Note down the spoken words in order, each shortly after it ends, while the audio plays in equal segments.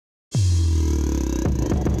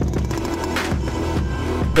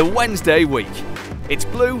The Wednesday week. It's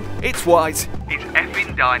blue, it's white, it's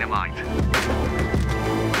effing dynamite.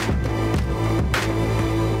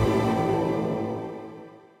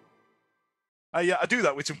 I do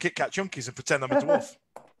that with some Kit Kat Chunkies and pretend I'm a dwarf.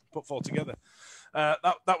 Put four together.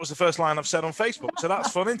 That was the first line I've said on Facebook, so that's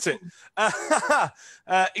fun, isn't it?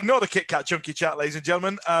 Ignore the Kit Kat Chunky chat, ladies and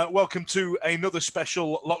gentlemen. Welcome to another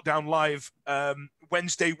special Lockdown Live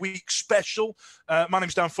Wednesday week special. My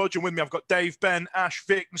name's Dan Fudge, and with me I've got Dave, Ben, Ash,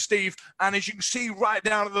 Vic, and Steve. And as you can see right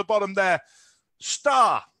down at the bottom there,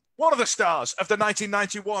 one of the stars of the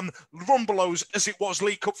 1991 Rumbelows, as it was,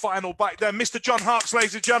 League Cup final back then, Mr. John Harkes,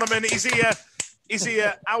 ladies and gentlemen. He's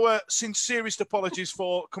here. Our sincerest apologies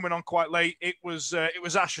for coming on quite late. It was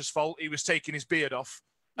Ash's fault. He was taking his beard off.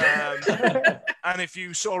 And if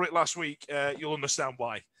you saw it last week, you'll understand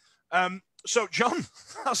why. So, John,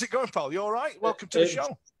 how's it going, pal? You all right? Welcome to the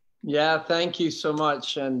show. Yeah, thank you so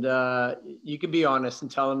much. And you can be honest and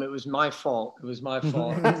tell him it was my fault. It was my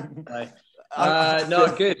fault.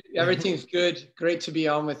 No, good. Everything's good. Great to be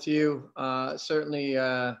on with you. Certainly,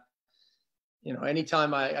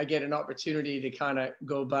 anytime I get an opportunity to kind of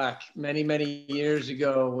go back many, many years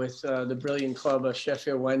ago with the brilliant club of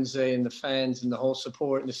Sheffield Wednesday and the fans and the whole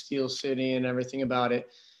support and the Steel City and everything about it,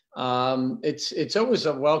 it's always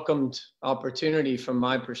a welcomed opportunity from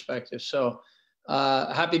my perspective. So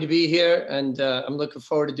happy to be here, and I'm looking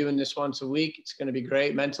forward to doing this once a week. It's going to be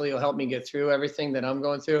great. Mentally, it'll help me get through everything that I'm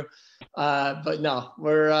going through. But no,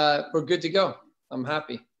 we're good to go. I'm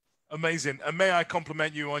happy. Amazing. And may I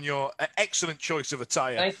compliment you on your excellent choice of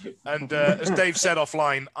attire. Thank you. And as Dave said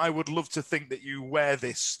offline, I would love to think that you wear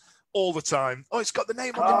this all the time. Oh, it's got the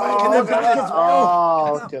name on the back and everything.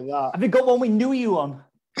 Look at that. Have you got one we knew you on?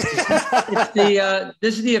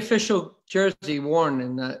 This is the official jersey worn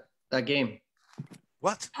in that game.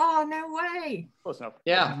 What? Oh, no way. Of course not.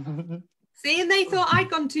 Yeah. See, and they thought I'd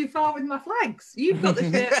gone too far with my flags. You've got the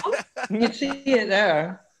shirt on. You can see it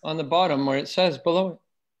there on the bottom where it says below it.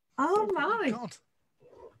 Oh, my. God.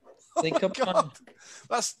 Think up God.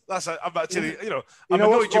 That's I'm actually, I'm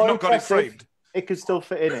annoyed you've not got it framed. It could still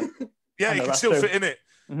fit in it. Yeah, you can still fit in it.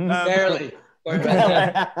 Barely.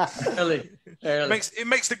 It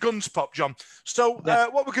makes the guns pop, John. So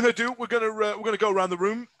what we're going to do, we're going to go around the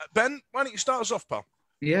room. Ben, why don't you start us off, pal?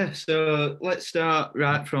 Yeah, so let's start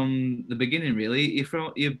right from the beginning, really.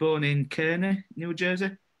 You're born in Kearney, New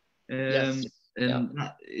Jersey. Yes.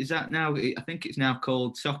 And is that now, I think it's now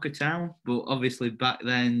called Soccer Town, but obviously back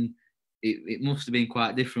then it must have been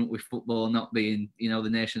quite different with football not being, the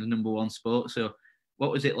nation's number one sport. So what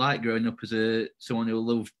was it like growing up as someone who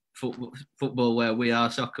loved football where we are,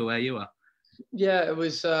 soccer where you are? Yeah, it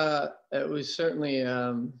was certainly,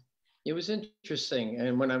 it was interesting.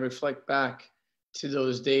 And when I reflect back to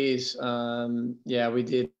those days, we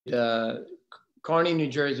did, Kearney, New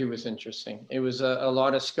Jersey was interesting. It was a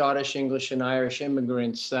lot of Scottish, English, and Irish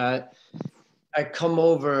immigrants that had come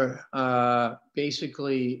over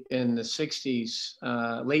basically in the 60s,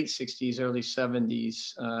 late 60s, early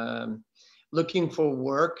 70s, looking for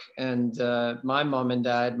work. And my mom and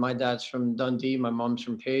dad, my dad's from Dundee, my mom's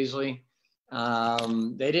from Paisley.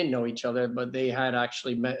 They didn't know each other, but they had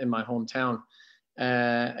actually met in my hometown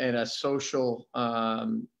at a social,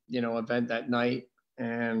 event that night.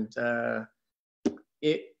 And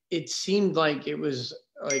it seemed like it was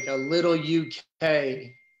like a little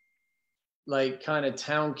UK, like kind of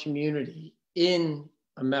town community in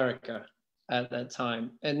America at that time.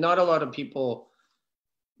 And not a lot of people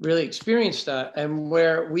really experienced that. And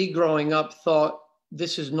where we growing up thought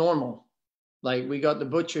this is normal. Like we got the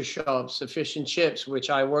butcher shops, the fish and chips, which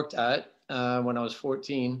I worked at when I was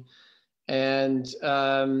 14. And,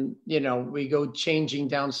 we go changing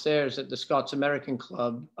downstairs at the Scots American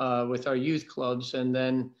Club with our youth clubs. And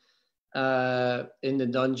then in the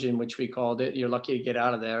dungeon, which we called it, you're lucky to get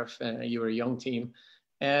out of there if you were a young team.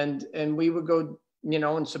 And we would go,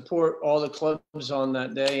 and support all the clubs on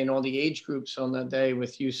that day and all the age groups on that day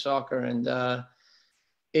with youth soccer. And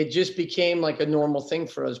it just became like a normal thing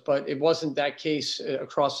for us. But it wasn't that case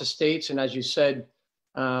across the States. And as you said,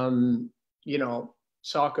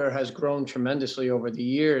 soccer has grown tremendously over the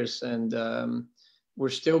years, and we're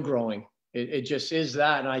still growing. It just is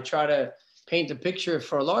that. And I try to paint the picture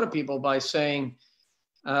for a lot of people by saying,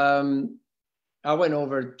 I went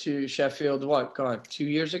over to Sheffield, 2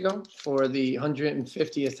 years ago for the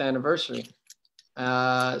 150th anniversary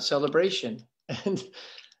celebration. And,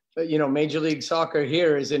 Major League Soccer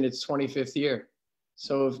here is in its 25th year.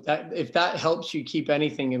 So if that helps you keep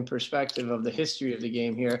anything in perspective of the history of the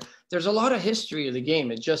game here, there's a lot of history of the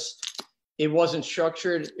game. It it wasn't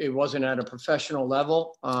structured. It wasn't at a professional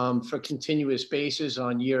level for continuous basis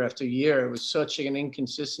on year after year. It was such an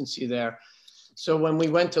inconsistency there. So when we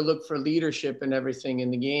went to look for leadership and everything in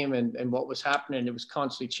the game and what was happening, it was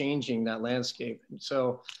constantly changing that landscape. And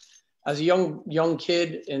so as a young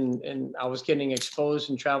kid, and I was getting exposed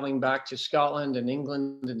and traveling back to Scotland and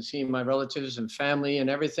England and seeing my relatives and family and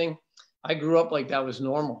everything, I grew up like that was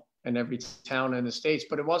normal in every town in the States,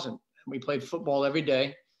 but it wasn't. We played football every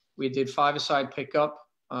day. We did five-a-side pickup,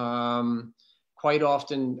 quite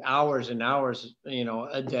often hours and hours,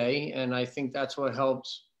 a day. And I think that's what helped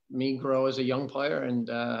me grow as a young player and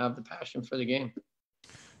have the passion for the game.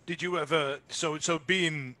 Did you ever, so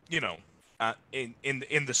being,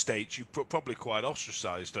 in the States, you probably quite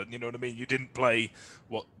ostracized, you know what I mean? You didn't play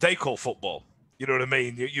what they call football. You know what I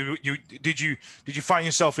mean? Did you find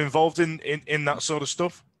yourself involved in that sort of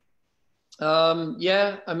stuff?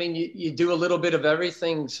 Yeah, I mean, you do a little bit of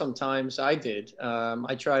everything. Sometimes I did.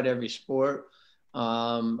 I tried every sport.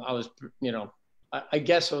 I was, I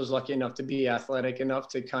guess I was lucky enough to be athletic enough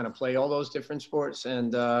to kind of play all those different sports.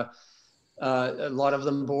 And a lot of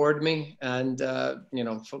them bored me. And,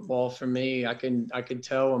 football for me, I could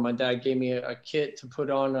tell when my dad gave me a kit to put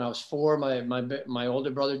on when I was 4, my older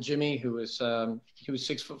brother, Jimmy, who was, he was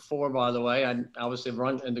 6'4", by the way. I was the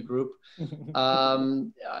runt in the group.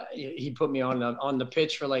 He put me on the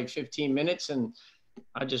pitch for like 15 minutes and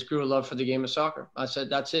I just grew a love for the game of soccer. I said,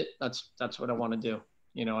 that's it. That's what I want to do,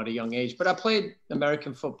 at a young age. But I played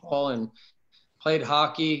American football and played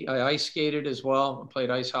hockey. I ice skated as well. I played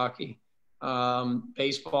ice hockey.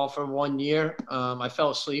 Baseball for 1 year. I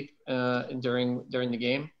fell asleep during the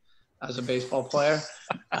game as a baseball player.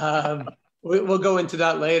 We'll go into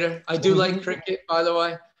that later. I do like cricket, by the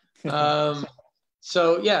way.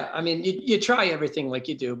 So yeah, I mean, you try everything like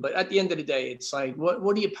you do, but at the end of the day, it's like, what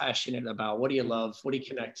are you passionate about? What do you love? What do you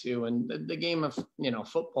connect to? And the game of,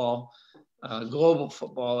 football, global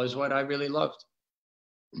football is what I really loved.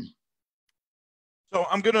 So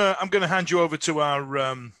I'm gonna hand you over to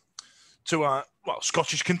our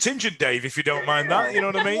Scottish contingent, Dave, if you don't mind that. You know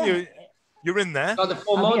what I mean? You're in there. Oh, the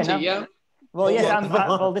full Monty, yeah. Well, yes,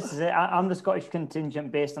 well, this is it. I'm the Scottish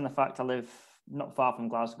contingent based on the fact I live not far from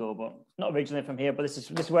Glasgow, but not originally from here. But this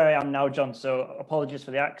is where I am now, John. So apologies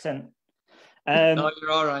for the accent. No,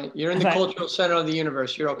 you're all right. You're in the cultural center of the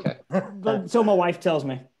universe. You're okay. So my wife tells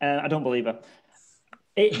me. I don't believe her.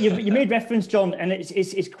 You made reference, John, and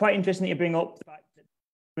it's quite interesting that you bring up the fact that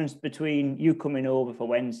the difference between you coming over for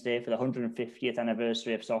Wednesday for the 150th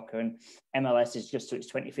anniversary of soccer and MLS is just to its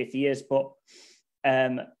 25th years. But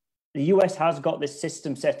the US has got this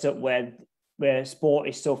system set up where sport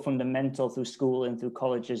is so fundamental through school and through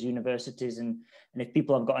colleges, universities, and if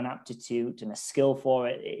people have got an aptitude and a skill for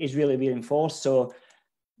it, it is really reinforced. So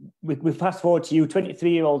we fast forward to you,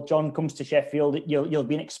 23-year-old John comes to Sheffield. You'll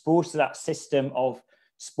be exposed to that system of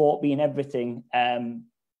sport being everything.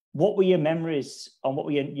 What were your memories and what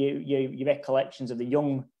were your recollections of the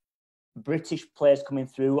young British players coming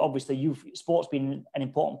through? Obviously, sport's been an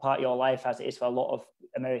important part of your life, as it is for a lot of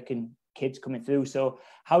American kids coming through. So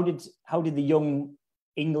how did the young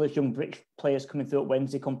British players coming through at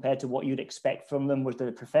Wednesday compare to what you'd expect from them? Was there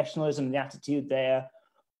the professionalism and the attitude there,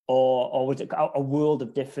 or was it a world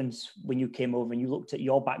of difference when you came over and you looked at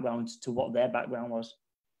your background to what their background was?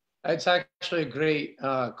 It's actually a great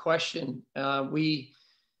question.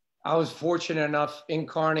 I was fortunate enough in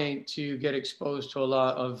Carney to get exposed to a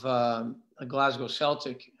lot of Glasgow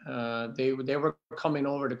Celtic. They were coming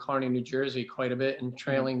over to Carney, New Jersey quite a bit and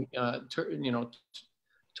touring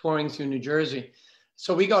through New Jersey.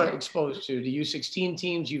 So we got exposed to the U16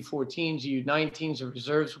 teams, U14s, U19s, the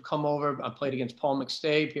reserves would come over. I played against Paul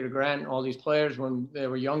McStay, Peter Grant, all these players when they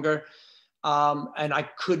were younger. And I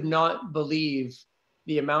could not believe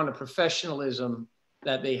the amount of professionalism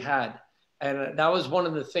that they had. And that was one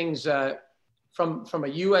of the things that from a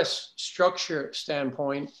U.S. structure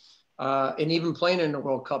standpoint, and even playing in the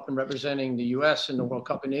World Cup and representing the U.S. in the World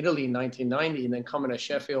Cup in Italy in 1990, and then coming to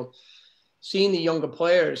Sheffield, seeing the younger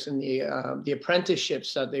players and the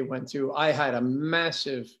apprenticeships that they went through, I had a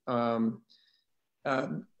massive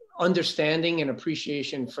understanding and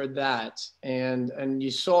appreciation for that. And you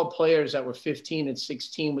saw players that were 15 and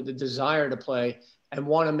 16 with the desire to play and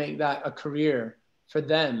want to make that a career for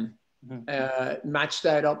them. Match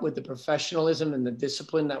that up with the professionalism and the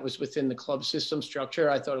discipline that was within the club system structure.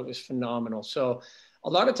 I thought it was phenomenal. So a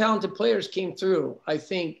lot of talented players came through. I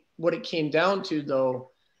think what it came down to, though,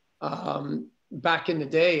 back in the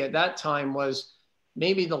day at that time was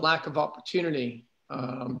maybe the lack of opportunity,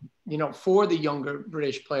 for the younger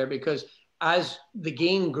British player, because as the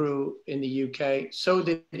game grew in the UK, so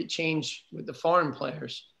did it change with the foreign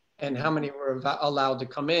players. and how many were allowed to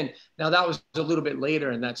come in. Now that was a little bit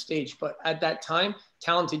later in that stage, but at that time,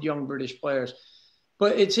 talented young British players.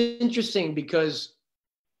 But it's interesting because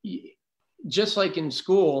just like in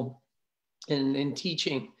school and in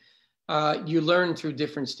teaching, you learn through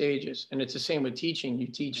different stages. And it's the same with teaching. You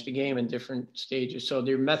teach the game in different stages. So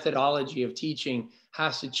their methodology of teaching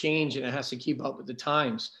has to change and it has to keep up with the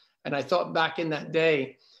times. And I thought back in that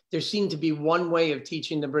day, there seemed to be one way of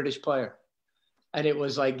teaching the British player. And it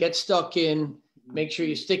was like, get stuck in, make sure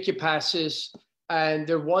you stick your passes. And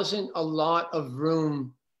there wasn't a lot of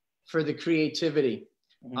room for the creativity,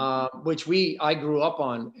 which I grew up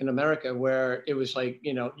on in America, where it was like,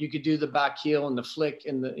 you could do the back heel and the flick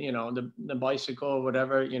and the bicycle or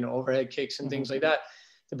whatever, overhead kicks and things like that.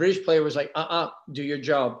 The British player was like, do your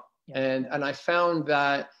job. And I found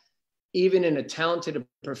that even in a talented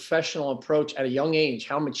professional approach at a young age,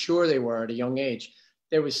 how mature they were at a young age,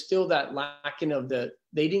 there was still that lacking of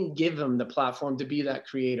they didn't give them the platform to be that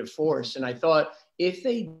creative force. And I thought if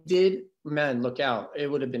they did, man, look out,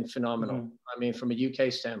 it would have been phenomenal. I mean, from a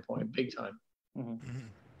UK standpoint, big time.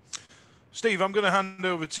 Steve, I'm going to hand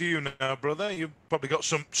over to you now, brother. You've probably got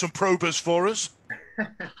some probers for us.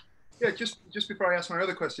 Yeah, just before I ask my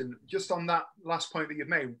other question, just on that last point that you've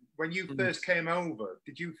made, when you first came over,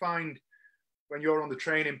 did you find when you're on the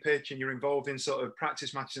training pitch and you're involved in sort of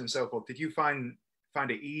practice matches and so forth, did you find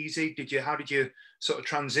it easy? How did you sort of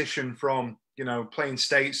transition from, playing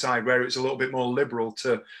stateside where it's a little bit more liberal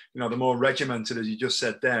to, the more regimented, as you just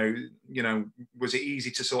said there, was it easy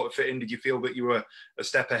to sort of fit in? Did you feel that you were a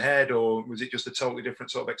step ahead, or was it just a totally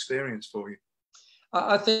different sort of experience for you?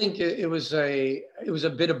 I think it was a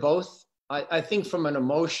bit of both. I think from an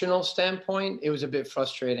emotional standpoint, it was a bit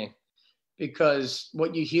frustrating because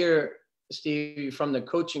what you hear, Steve, from the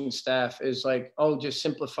coaching staff is like, oh, just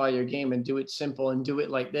simplify your game and do it simple and do it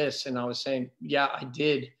like this. And I was saying, yeah, I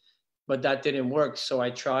did, but that didn't work. So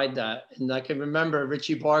I tried that. And I can remember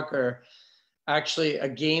Richie Barker, actually a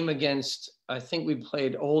game against, I think we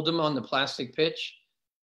played Oldham on the plastic pitch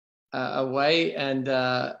away. And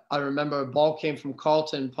I remember a ball came from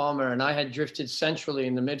Carlton Palmer and I had drifted centrally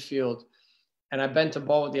in the midfield. And I bent the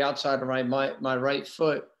ball with the outside of my right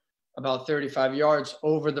foot about 35 yards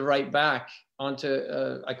over the right back onto,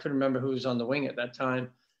 I couldn't remember who was on the wing at that time.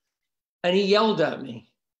 And he yelled at me.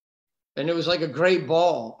 And it was like a great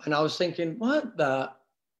ball. And I was thinking, what the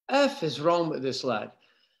F is wrong with this lad?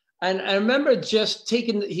 And I remember just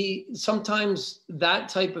sometimes that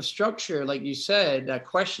type of structure, like you said, that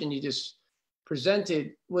question you just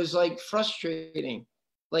presented was like frustrating.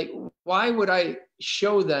 Like, why would I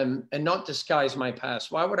show them and not disguise my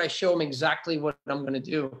past? Why would I show them exactly what I'm going to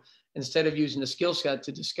do instead of using the skill set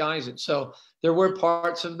to disguise it? So there were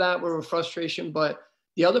parts of that where frustration, but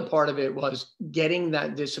the other part of it was getting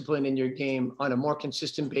that discipline in your game on a more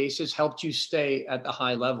consistent basis helped you stay at the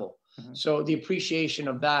high level. So the appreciation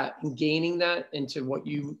of that and gaining that into what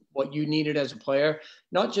you needed as a player,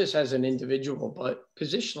 not just as an individual, but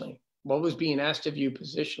positionally, what was being asked of you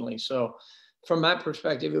positionally. So from that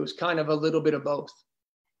perspective, it was kind of a little bit of both.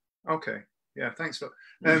 Okay. Yeah. Thanks for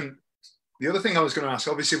the other thing I was going to ask,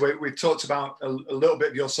 obviously we've talked about a little bit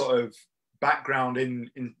of your sort of background in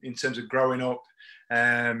terms of growing up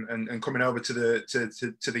and coming over to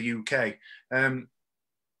the UK.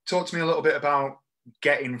 Talk to me a little bit about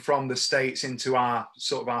getting from the States into our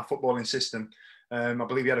footballing system. I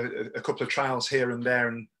believe you had a couple of trials here and there,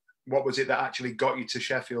 and what was it that actually got you to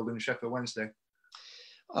Sheffield and Sheffield Wednesday?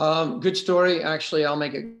 Good story. Actually, I'll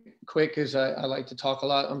make it quick because I like to talk a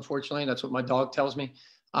lot, unfortunately. That's what my dog tells me.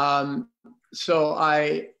 So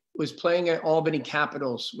I was playing at Albany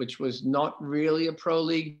Capitals, which was not really a pro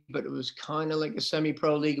league, but it was kind of like a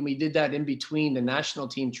semi-pro league. And we did that in between the national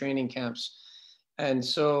team training camps. And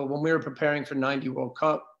so when we were preparing for 90 World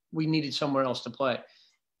Cup, we needed somewhere else to play.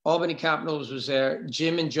 Albany Capitals was there.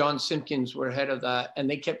 Jim and John Simpkins were ahead of that. And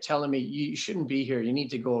they kept telling me, you shouldn't be here. You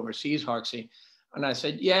need to go overseas, Harksey. And I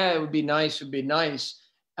said, yeah, it would be nice. It would be nice.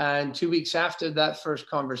 And 2 weeks after that first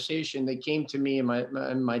conversation, they came to me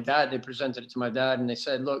and my dad, they presented it to my dad. And they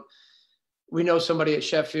said, look, we know somebody at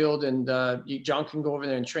Sheffield and John can go over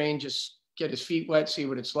there and train, just get his feet wet, see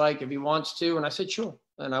what it's like if he wants to. And I said, sure.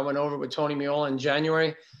 And I went over with Tony Meola in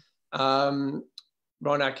January. Ron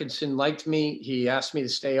Atkinson liked me. He asked me to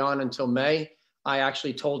stay on until May. I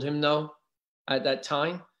actually told him no at that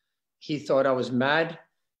time. He thought I was mad.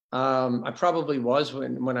 I probably was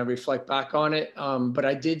when I reflect back on it. But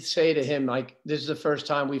I did say to him, like, this is the first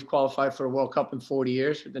time we've qualified for a World Cup in 40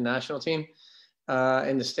 years with the national team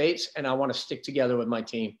in the States. And I want to stick together with my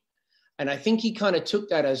team. And I think he kind of took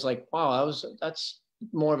that as like, wow, that's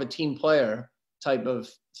more of a team player type of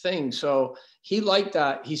thing. So he liked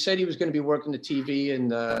that. He said he was going to be working the TV in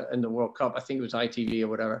the World Cup. I think it was ITV or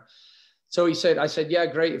whatever. So I said, yeah,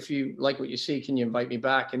 great. If you like what you see, can you invite me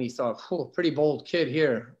back? And he thought, oh, pretty bold kid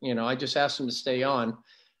here. You know, I just asked him to stay on.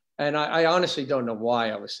 And I honestly don't know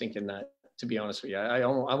why I was thinking that, to be honest with you. I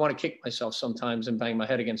want to kick myself sometimes and bang my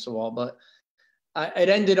head against the wall, but it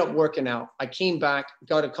ended up working out. I came back,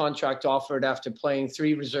 got a contract offered after playing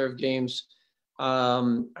 3 reserve games.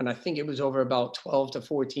 And I think it was over about 12 to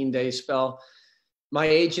 14 days spell. My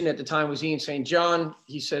agent at the time was Ian St. John.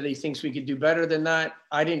 He said he thinks we could do better than that.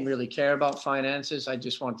 I didn't really care about finances. I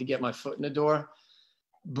just wanted to get my foot in the door.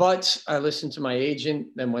 But I listened to my agent,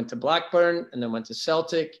 then went to Blackburn, and then went to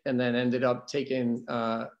Celtic, and then ended up taking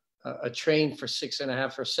a train for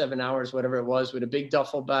 6.5 or 7 hours, whatever it was, with a big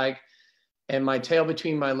duffel bag and my tail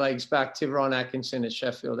between my legs back to Ron Atkinson at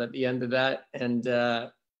Sheffield at the end of that. And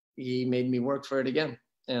he made me work for it again.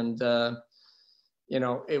 And, you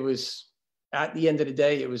know, it was, at the end of the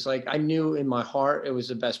day, it was like, I knew in my heart, it was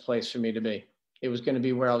the best place for me to be. It was going to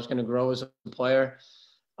be where I was going to grow as a player,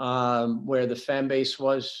 where the fan base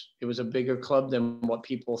was. It was a bigger club than what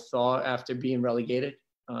people thought after being relegated,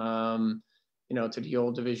 you know, to the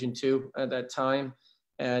old Division 2 at that time.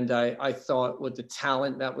 And I thought with the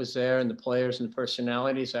talent that was there and the players and the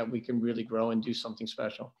personalities that we can really grow and do something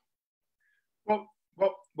special.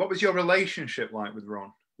 What was your relationship like with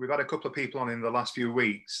Ron? We've had a couple of people on in the last few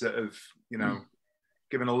weeks that have, you know,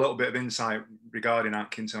 given a little bit of insight regarding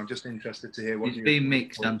Atkinson. I'm just interested to hear what it's been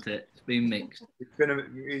mixed, hasn't it? It's been mixed. It's been a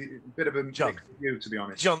bit of a mixed view, to be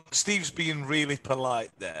honest. John, Steve's being really polite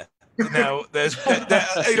there. Now, there's, you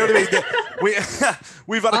know what I mean?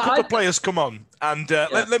 We've had a couple of players come on, and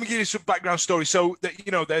let me give you some background story. So,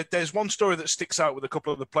 you know, there's one story that sticks out with a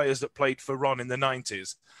couple of the players that played for Ron in the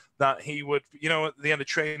 90s, that he would, you know, at the end of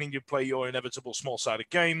training, you'd play your inevitable small-sided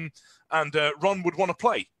game, and Ron would want to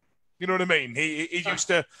play. You know what I mean? He used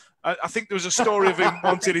to, I think there was a story of him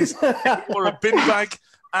wanting his, or a bin bag,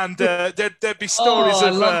 and there'd be stories of... I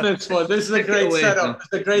love this one. This is a great setup.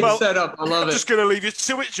 It's a great setup. I love it. I'm just going to leave you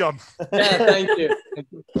to it, John. Yeah, thank you.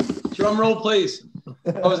 Drum roll, please.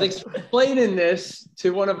 I was explaining this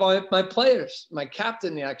to one of my players, my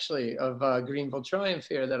captain, actually, of Greenville Triumph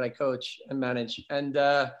here that I coach and manage. And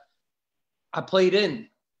I played in,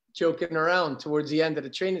 joking around towards the end of the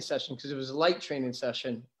training session, because it was a light training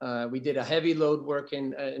session. We did a heavy load work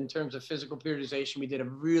in terms of physical periodization. We did a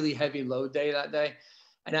really heavy load day that day.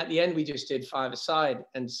 And at the end, we just did 5-a-side.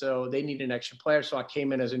 And so they needed an extra player. So I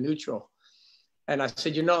came in as a neutral. And I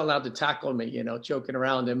said, you're not allowed to tackle me, you know, joking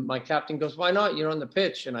around. And my captain goes, why not? You're on the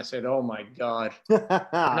pitch. And I said, oh, my God.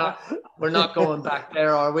 We're not going back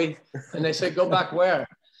there, are we? And they said, go back where?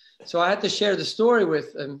 So I had to share the story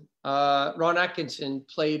with them. Ron Atkinson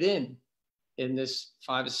played in this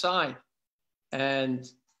 5-a-side. And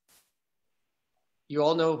you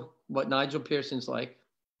all know what Nigel Pearson's like.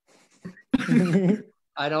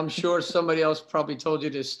 And I'm sure somebody else probably told you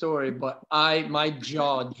this story, but my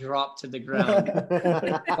jaw dropped to the ground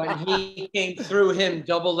when he came through him,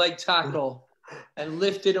 double leg tackle, and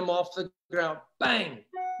lifted him off the ground. Bang!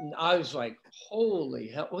 And I was like, holy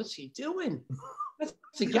hell, what's he doing? That's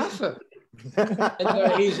a gaffer.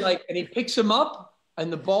 And he's like, and he picks him up,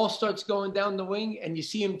 and the ball starts going down the wing, and you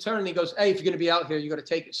see him turn, and he goes, hey, if you're going to be out here, you got to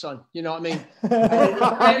take it, son. You know what I mean? And he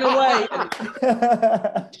ran away,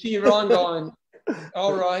 and see Ron going,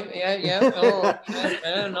 all right, yeah, all right,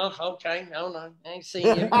 fair enough, okay, no, I ain't seen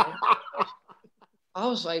you. I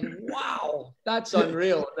was like, wow, that's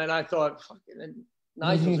unreal. And then I thought, fucking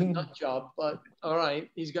Nigel's a nut job, but all right,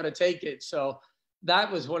 he's got to take it. So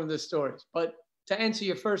that was one of the stories. But to answer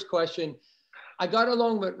your first question, I got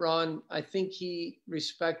along with Ron. I think he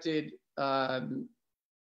respected that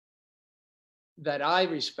I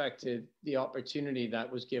respected the opportunity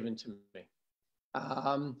that was given to me.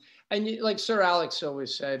 And like Sir Alex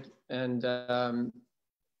always said, and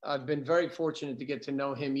I've been very fortunate to get to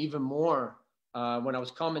know him even more when I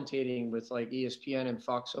was commentating with like ESPN and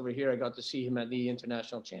Fox over here. I got to see him at the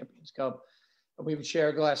International Champions Cup. We would share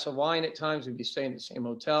a glass of wine at times. We'd be staying in the same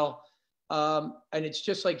hotel. And it's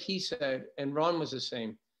just like he said, and Ron was the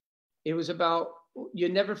same. It was about, you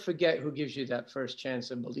never forget who gives you that first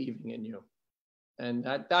chance of believing in you. And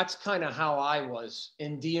that's kind of how I was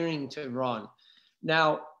endearing to Ron.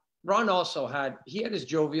 Now, Ron also had his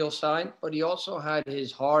jovial side, but he also had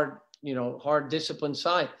his hard disciplined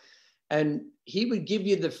side. And he would give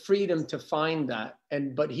you the freedom to find that.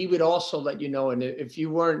 But he would also let you know, and if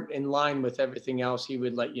you weren't in line with everything else, he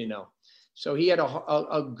would let you know. So he had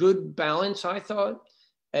a good balance, I thought.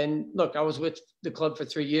 And look, I was with the club for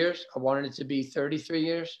 3 years. I wanted it to be 33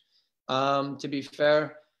 years, to be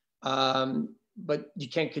fair. but you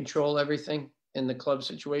can't control everything in the club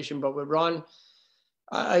situation. But with Ron,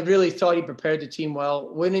 I really thought he prepared the team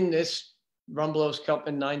well. Winning this Rumbelows Cup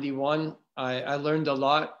in 91, I learned a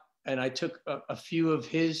lot, and I took a few of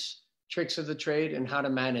his tricks of the trade and how to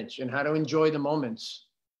manage and how to enjoy the moments,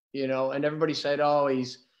 you know. And everybody said, oh,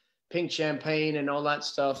 he's pink champagne and all that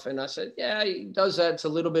stuff. And I said, yeah, he does that. It's a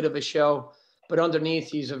little bit of a show, but underneath,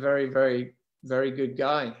 he's a very, very, very good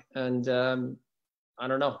guy. And I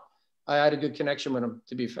don't know. I had a good connection with him,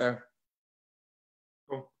 to be fair.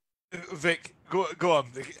 Cool. Vic, go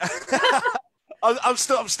on, Vic. I'm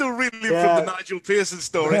still reeling from the Nigel Pearson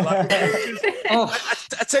story. Like,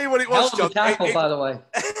 I tell you what it was, John. Tackle, by the way.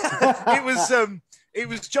 It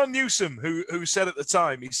was John Newsom who said at the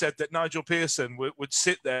time, he said that Nigel Pearson would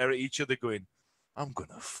sit there at each other going, I'm going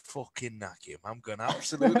to fucking knock him. I'm going to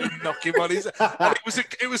absolutely knock him on his... And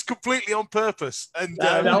it was completely on purpose. And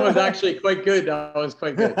that was actually quite good. That was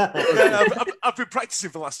quite good. I've been practicing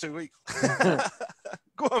for the last 2 weeks.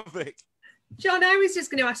 Go on, Vic. John, I was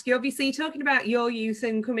just going to ask you, obviously, you're talking about your youth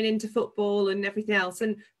and coming into football and everything else.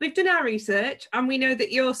 And we've done our research, and we know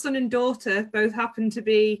that your son and daughter both happen to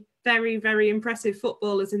be very, very impressive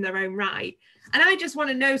footballers in their own right. And I just want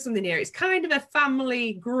to know something here. It's kind of a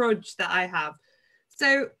family grudge that I have.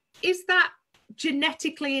 So is that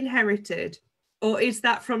genetically inherited, or is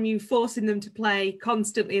that from you forcing them to play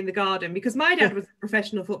constantly in the garden? Because my dad was a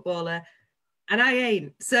professional footballer and I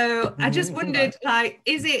ain't. So I just wondered, like,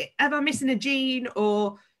 am I missing a gene,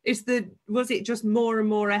 or was it just more and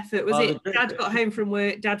more effort? Was it dad got home from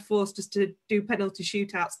work, dad forced us to do penalty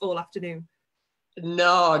shootouts all afternoon?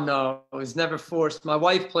 No, it was never forced. My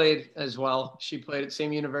wife played as well. She played at the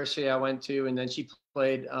same university I went to, and then she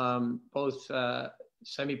played both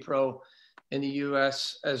semi-pro in the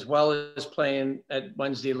US as well as playing at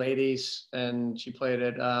Wednesday Ladies, and she played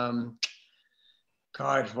at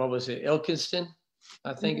what was it, Ilkeston,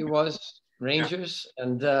 I think it was, Rangers.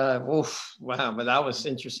 And wow, but that was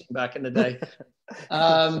interesting back in the day.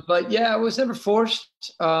 But yeah, it was never forced.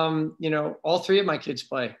 You know, all three of my kids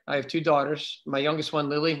play. I have two daughters. My youngest one,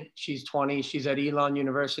 Lily, she's 20. She's at Elon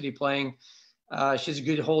University playing. She's a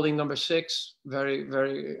good holding number 6. Very,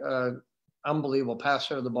 very unbelievable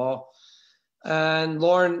passer of the ball. And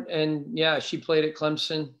Lauren, and yeah, she played at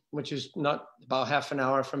Clemson, which is not about half an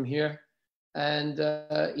hour from here. And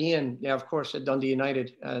Ian, yeah, of course, at Dundee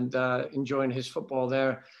United, and enjoying his football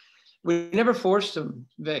there. We never forced him,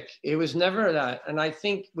 Vic. It was never that. And I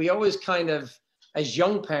think we always kind of, as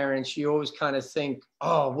young parents, you always kind of think,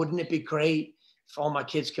 oh, wouldn't it be great if all my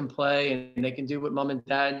kids can play and they can do what mom and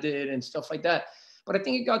dad did and stuff like that. But I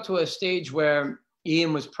think it got to a stage where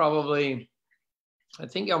Ian was probably,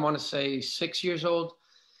 I want to say 6 years old.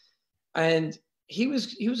 And he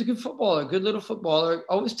was a good footballer, a good little footballer,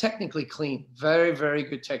 always technically clean, very, very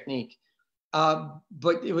good technique.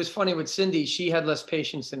 But it was funny with Cindy, she had less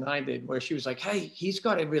patience than I did, where she was like, hey, he's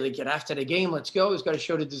got to really get after the game. Let's go. He's got to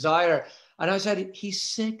show the desire. And I said, he's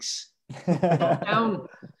 6. Down.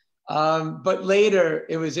 But later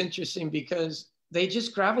it was interesting because they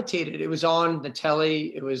just gravitated. It was on the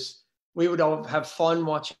telly. We would all have fun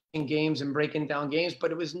watching games and breaking down games,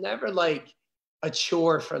 but it was never like a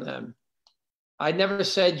chore for them. I never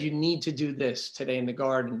said you need to do this today in the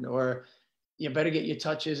garden, or you better get your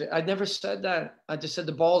touches. I never said that. I just said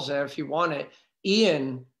the ball's there if you want it.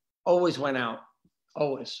 Ian always went out.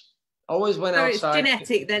 Always went outside. It's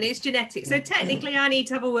genetic then. It's genetic. So technically I need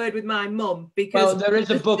to have a word with my mum, because... Well, there is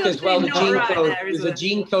a book as well, the gene code. There's a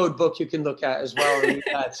gene code book you can look at as well. And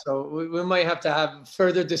that. So we might have to have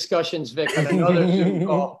further discussions, Vic, on another Zoom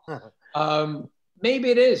call. Maybe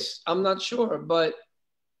it is. I'm not sure. But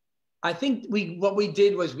I think what we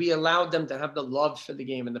did was we allowed them to have the love for the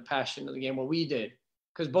game and the passion of the game, what we did.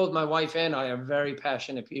 Because both my wife and I are very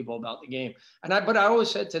passionate people about the game. But I always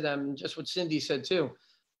said to them, just what Cindy said too,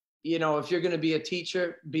 you know, if you're going to be a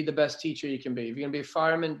teacher, be the best teacher you can be. If you're going to be a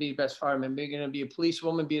fireman, be the best fireman. If you're going to be a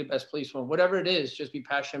policewoman, be the best policewoman. Whatever it is, just be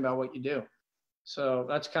passionate about what you do. So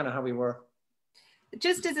that's kind of how we were.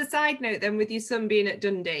 Just as a side note then, with your son being at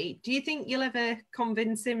Dundee, do you think you'll ever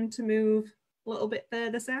convince him to move a little bit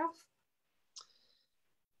further south?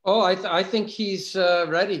 Oh, I think he's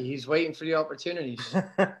ready. He's waiting for the opportunities.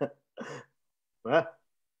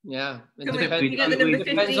 Yeah. It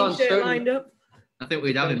depends on certain, lined up. I think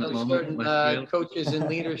we'd have him at the moment. Certain coaches in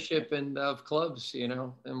leadership and of clubs, you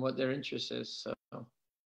know, and what their interest is. So,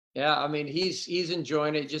 yeah, I mean, he's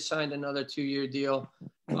enjoying it. Just signed another 2-year deal.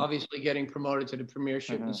 Obviously, getting promoted to the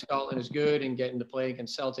Premiership in Scotland is good, and getting to play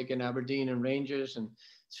against Celtic and Aberdeen and Rangers, and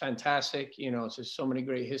it's fantastic. You know, it's just so many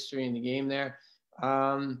great history in the game there.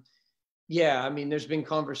 Yeah, I mean, there's been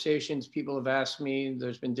conversations. People have asked me.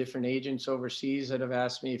 There's been different agents overseas that have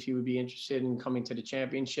asked me if he would be interested in coming to the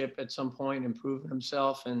championship at some point and proving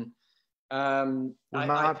himself. And we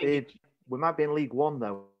might be in League One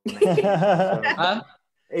though. Huh?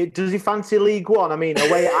 Does he fancy League One? I mean,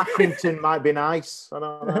 away at Accrington might be nice. I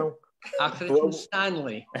don't know. Accrington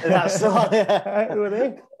Stanley. That's all. Yeah. Who are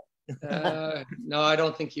they? No, I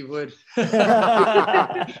don't think he would.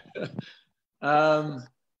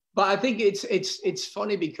 But I think it's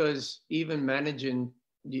funny because even managing,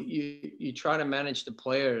 you try to manage the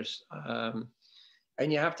players,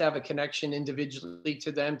 and you have to have a connection individually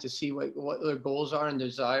to them to see what their goals are and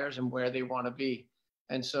desires and where they want to be.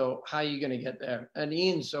 And so how are you going to get there? And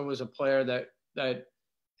Ian's always a player that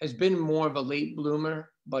has been more of a late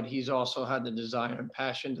bloomer, but he's also had the desire and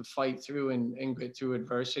passion to fight through and get through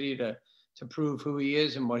adversity to prove who he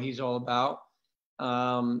is and what he's all about.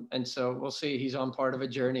 And so we'll see. He's on part of a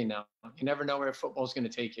journey now. You never know where football's going to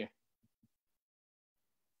take you.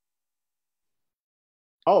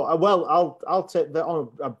 Oh, well, I'll take that on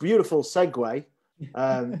a beautiful segue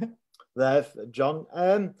there,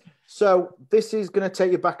 John. So this is going to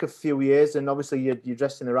take you back a few years, and obviously you're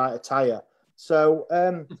dressed in the right attire. So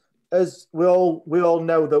as we all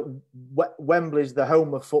know that Wembley's the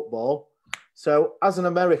home of football. So as an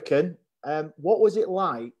American, what was it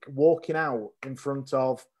like walking out in front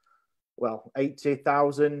of,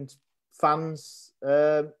 80,000 fans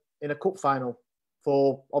in a cup final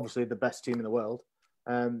for obviously the best team in the world?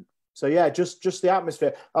 So yeah, just the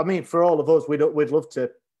atmosphere. I mean, for all of us, we'd love to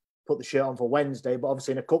put the shirt on for Wednesday, but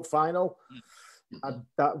obviously in a cup final,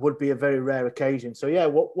 that would be a very rare occasion. So yeah,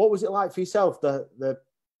 what was it like for yourself, the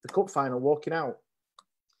cup final, walking out?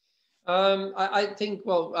 I think,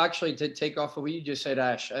 well, actually, to take off of what you just said,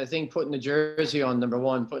 Ash, I think putting the jersey on, number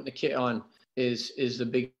one, putting the kit on is the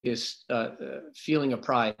biggest feeling of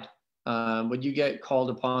pride. When you get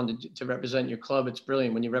called upon to represent your club, it's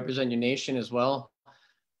brilliant. When you represent your nation as well,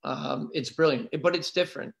 it's brilliant, but it's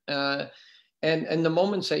different. And the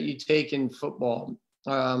moments that you take in football,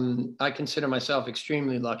 I consider myself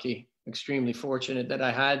extremely lucky, extremely fortunate that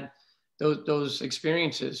I had those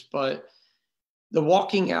experiences. But the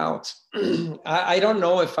walking out, I don't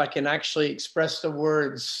know if I can actually express the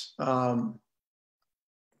words how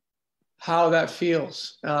that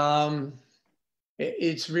feels.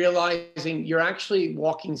 It's realizing you're actually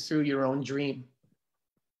walking through your own dream,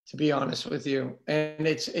 to be honest with you. And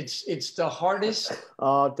it's the hardest.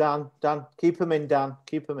 Oh, Dan, keep him in, Dan.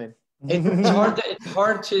 Keep him in. It's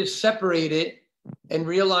hard to separate it and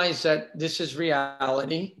realize that this is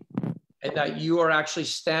reality and that you are actually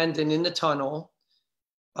standing in the tunnel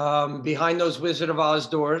behind those Wizard of Oz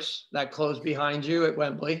doors that close behind you at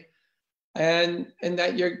Wembley, and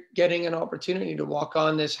that you're getting an opportunity to walk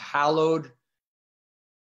on this hallowed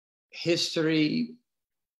history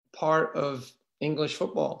part of English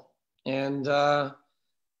football. And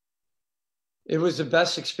it was the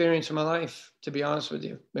best experience of my life, to be honest with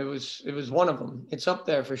you. It was one of them. It's up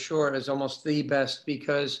there for sure as almost the best,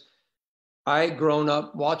 because I had grown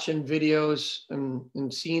up watching videos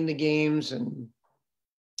and seeing the games and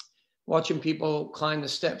watching people climb the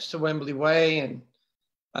steps to Wembley Way. And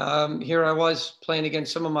here I was playing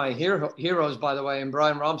against some of my heroes, by the way, and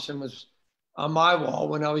Brian Robson was on my wall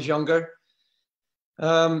when I was younger,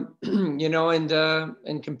 and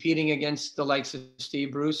competing against the likes of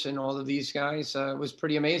Steve Bruce and all of these guys was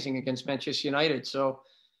pretty amazing against Manchester United. So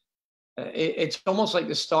it's almost like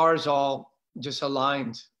the stars all just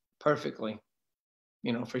aligned perfectly,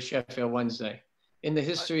 for Sheffield Wednesday in the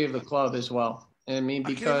history of the club as well. I mean,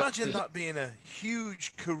 because I can imagine that being a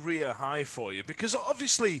huge career high for you, because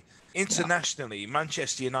obviously internationally,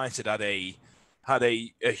 Manchester United had a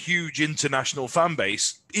huge international fan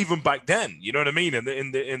base even back then. You know what I mean?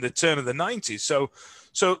 In the turn of the 90s.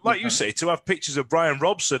 So like you say, to have pictures of Brian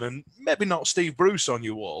Robson and maybe not Steve Bruce on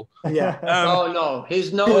your wall. Yeah. Oh no,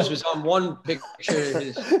 his nose was on one picture,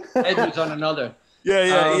 his head was on another.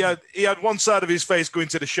 Yeah. He had one side of his face going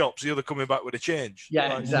to the shops, the other coming back with a change.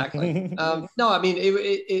 Yeah, exactly. No, I mean,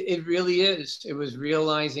 it really is. It was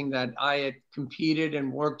realizing that I had competed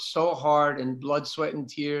and worked so hard and blood, sweat, and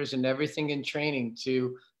tears and everything in training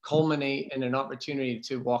to culminate in an opportunity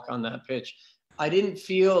to walk on that pitch. I didn't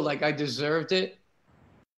feel like I deserved it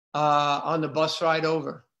on the bus ride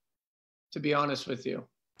over, to be honest with you.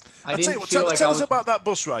 Tell us about that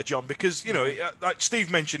bus ride, John, because, like Steve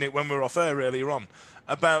mentioned it when we were off air earlier on,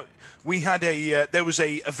 about we had there was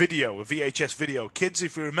a VHS video. Kids,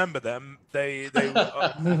 if you remember them, they're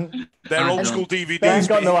old school DVDs. Ben's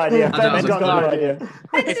got no idea. Ben's got no idea.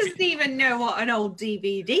 Ben doesn't even know what an old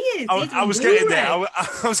DVD is. I was getting there. I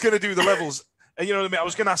was going to do the levels. And you know what I mean? I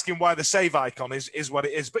was going to ask him why the save icon is what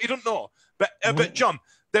it is, but you don't know. But John,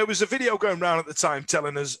 there was a video going around at the time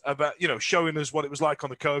telling us about, showing us what it was like on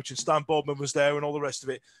the coach, and Stan Boardman was there and all the rest of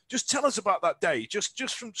it. Just tell us about that day,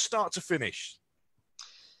 just from start to finish.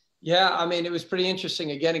 Yeah, I mean, it was pretty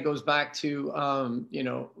interesting. Again, it goes back to,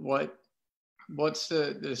 what's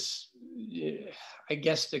I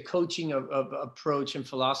guess the coaching of approach and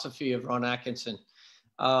philosophy of Ron Atkinson.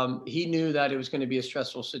 He knew that it was going to be a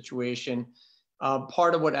stressful situation.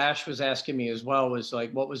 Part of what Ash was asking me as well was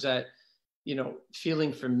like, what was that,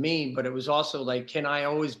 feeling for me? But it was also like, can I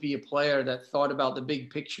always be a player that thought about the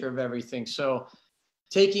big picture of everything? So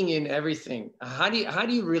taking in everything, how do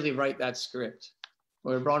you really write that script?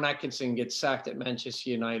 Where Ron Atkinson gets sacked at Manchester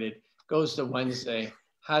United, goes to Wednesday,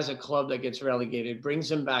 has a club that gets relegated, brings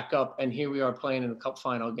him back up, and here we are playing in the cup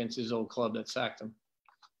final against his old club that sacked him.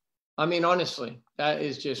 I mean, honestly, that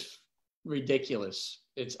is just ridiculous.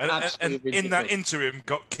 It's absolutely ridiculous. In that interim,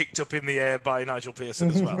 got kicked up in the air by Nigel Pearson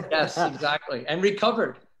as well. Yes, exactly, and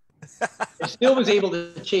recovered. He still was able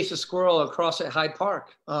to chase a squirrel across at Hyde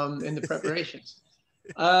Park in the preparations.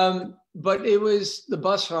 But it was the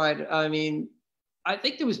bus ride. I mean, I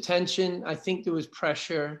think there was tension. I think there was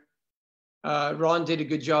pressure. Ron did a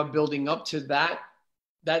good job building up to that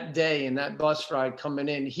day and that bus ride coming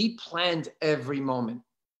in. He planned every moment.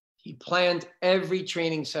 He planned every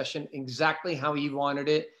training session exactly how he wanted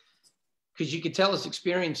it, because you could tell his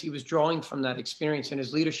experience. He was drawing from that experience, and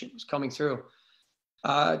his leadership was coming through.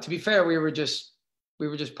 To be fair, we were just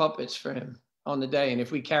puppets for him on the day. And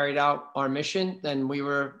if we carried out our mission, then we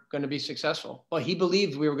were going to be successful. Well, he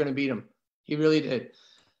believed we were going to beat him. He really did.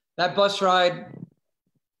 That bus ride,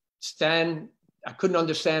 Stan, I couldn't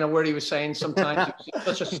understand a word he was saying sometimes. He was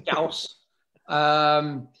such a scouse.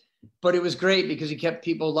 But it was great because he kept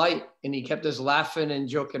people light and he kept us laughing and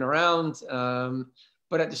joking around.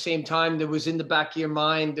 But at the same time, there was in the back of your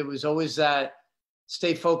mind, there was always that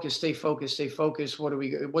stay focused, stay focused, stay focused.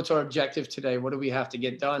 What's our objective today? What do we have to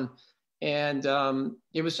get done? And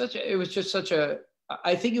it was just such a,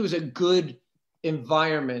 I think it was a good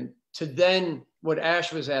environment to then what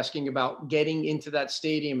Ash was asking about, getting into that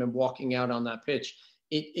stadium and walking out on that pitch.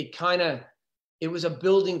 It was a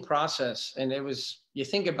building process, and it was, you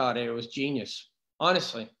think about it, it was genius.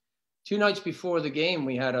 Honestly, 2 nights before the game,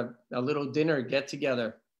 we had a little dinner get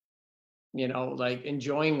together, like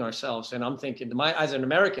enjoying ourselves. And I'm thinking, as an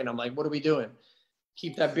American, I'm like, what are we doing?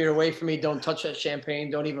 Keep that beer away from me. Don't touch that champagne.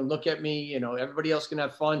 Don't even look at me. Everybody else can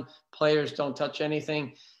have fun. Players don't touch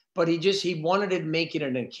anything. But he wanted to make it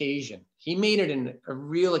an occasion. He made it a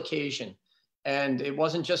real occasion. And it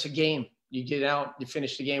wasn't just a game. You get out, you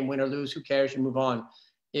finish the game, win or lose, who cares? You move on.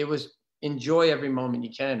 It was enjoy every moment you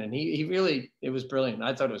can. And he really, it was brilliant.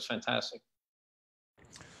 I thought it was fantastic.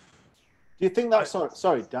 Do you think that,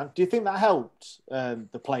 sorry, Dan, do you think that helped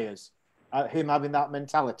the players, him having that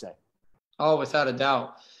mentality? Oh, without a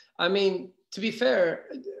doubt. I mean, to be fair,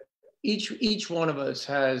 each one of us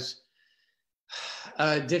has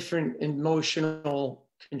different emotional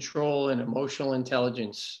control and emotional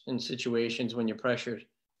intelligence in situations when you're pressured.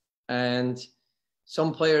 And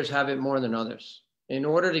some players have it more than others. In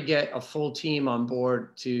order to get a full team on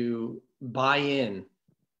board to buy in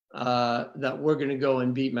that we're going to go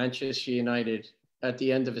and beat Manchester United at the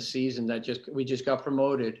end of a season we just got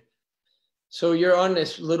promoted. So you're on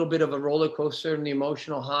this little bit of a roller coaster, and the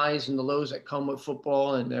emotional highs and the lows that come with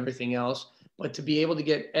football and everything else. But to be able to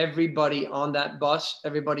get everybody on that bus,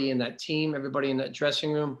 everybody in that team, everybody in that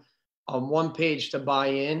dressing room on one page to buy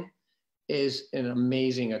in is an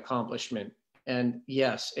amazing accomplishment. And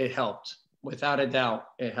yes, it helped. Without a doubt,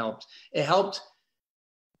 it helped. It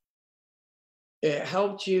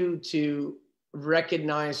helped you to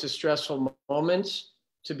recognize the stressful moments,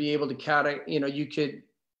 to be able to you could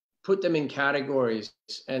put them in categories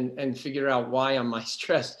and figure out why am I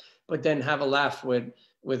stressed, but then have a laugh with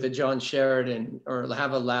a John Sheridan, or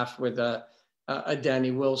have a laugh with a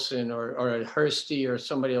Danny Wilson or a Hursty or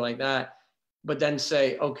somebody like that, but then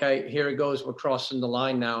say, okay, here it goes. We're crossing the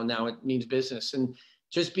line now. Now it means business. And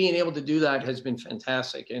just being able to do that has been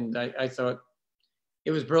fantastic. And I thought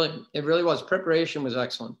it was brilliant. It really was. Preparation was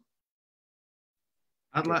excellent.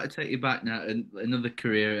 I'd like to take you back now, another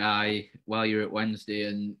career while you're at Wednesday,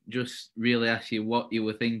 and just really ask you what you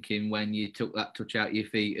were thinking when you took that touch out your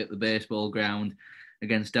feet at the baseball ground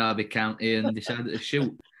against Derby County and decided to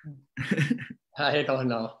shoot. I don't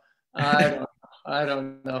know. I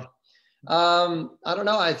don't know. I don't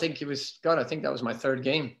know. I think I think that was my 3rd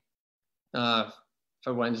game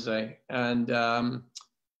for Wednesday, and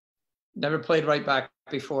never played right back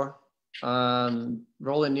before.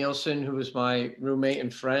 Roland Nielsen, who was my roommate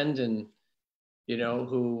and friend, and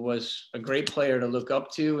who was a great player to look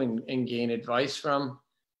up to and gain advice from,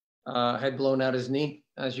 had blown out his knee,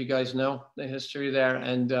 as you guys know, the history there,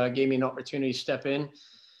 and gave me an opportunity to step in.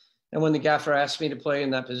 And when the gaffer asked me to play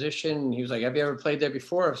in that position, he was like, "Have you ever played there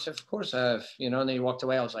before?" I said, "Of course I have." And then he walked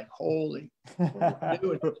away. I was like, "Holy,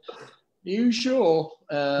 you sure?"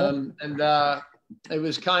 It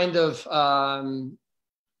was kind of,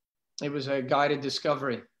 it was a guided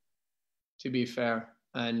discovery, to be fair.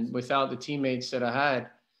 And without the teammates that I had,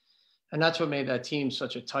 and that's what made that team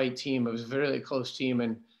such a tight team. It was a really close team.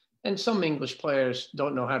 And some English players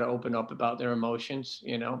don't know how to open up about their emotions.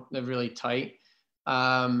 They're really tight.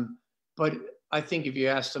 But I think if you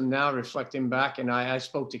ask them now, reflecting back, and I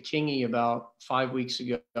spoke to Kingy about 5 weeks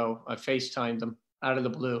ago, I FaceTimed him out of the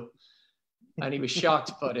blue, and he was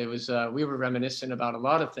shocked, but it was, we were reminiscing about a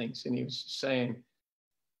lot of things. And he was saying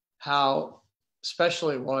how special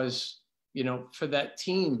it was, for that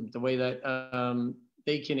team, the way that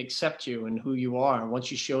they can accept you and who you are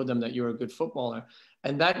once you show them that you're a good footballer.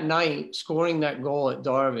 And that night, scoring that goal at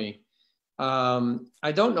Derby,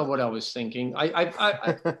 I don't know what I was thinking.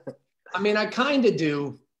 I mean, I kind of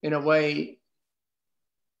do in a way,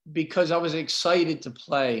 because I was excited to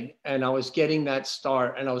play and I was getting that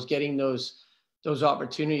start and I was getting those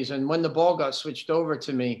opportunities. And when the ball got switched over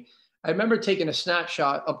to me, I remember taking a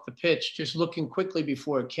snapshot up the pitch, just looking quickly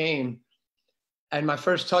before it came. And my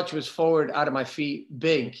first touch was forward out of my feet,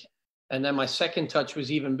 big. And then my second touch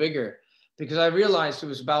was even bigger, because I realized it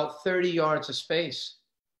was about 30 yards of space.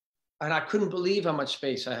 And I couldn't believe how much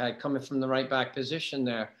space I had coming from the right back position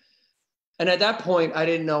there. And at that point, I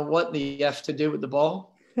didn't know what the F to do with the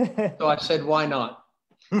ball. So I said, why not?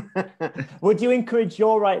 Would you encourage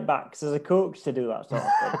your right backs as a coach to do that sort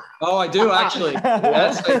of thing? Oh, I do, actually.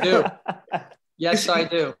 Yes, I do. Yes, I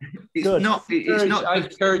do. I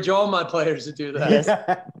encourage all my players to do that. Yes.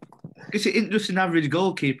 Because it isn't just an average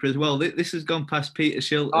goalkeeper as well. This has gone past Peter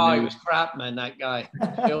Shilton. Oh, he was crap, man, that guy.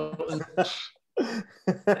 Shilton.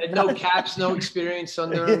 Had no caps, no experience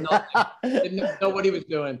under him. Nothing. Didn't know what he was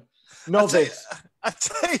doing. I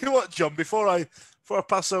tell you what, John, before I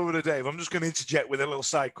pass over to Dave, I'm just going to interject with a little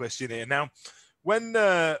side question here. Now, when we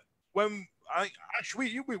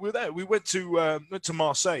were there, we went to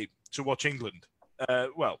Marseille to watch England.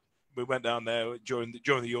 We went down there during the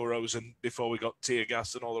Euros and before we got tear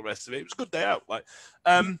gas and all the rest of it. It was a good day out.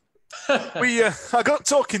 I got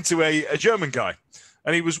talking to a German guy,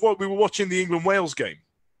 and we were watching the England-Wales game,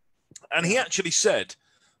 and he actually said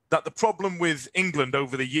that the problem with England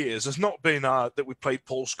over the years has not been that we played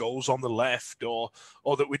Paul Scholes on the left or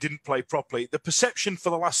that we didn't play properly. The perception for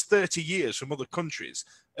the last 30 years from other countries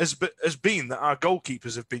has been that our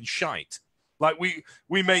goalkeepers have been shite. Like we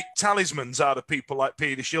make talismans out of people like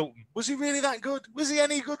Peter Shilton. Was he really that good? Was he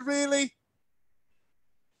any good, really?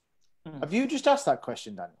 Have you just asked that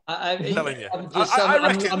question, Danny? I'm telling you.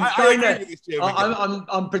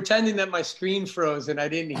 I'm pretending that my screen froze and I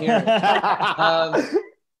didn't hear it.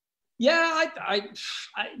 Yeah,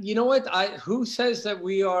 you know what? Who says that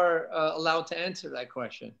we are allowed to answer that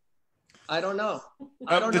question? I don't know.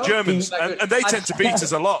 The Germans, and they tend to beat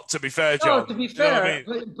us a lot, to be fair, John. No, to be fair,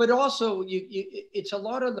 but also it's a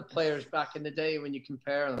lot of the players back in the day when you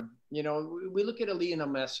compare them. We look at a Lionel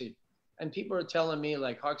Messi, and people are telling me,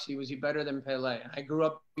 like, Harkesy, was he better than Pele? I grew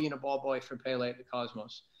up being a ball boy for Pele at the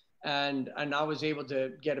Cosmos. And I was able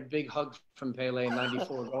to get a big hug from Pele in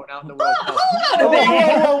 '94 going out in the World Cup.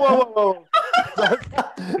 Whoa.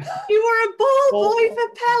 You were a ball boy for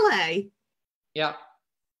Pele? Yeah.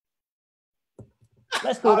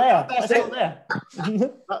 Let's go there. That's it.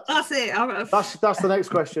 That's the next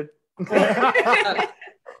question.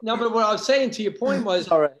 No, but what I was saying to your point was,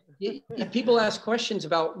 people ask questions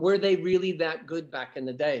about, were they really that good back in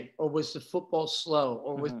the day? Or was the football slow?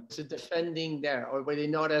 Or was the defending there? Or were they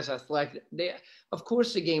not as athletic? Of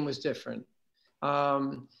course, the game was different.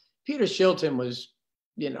 Peter Shilton was,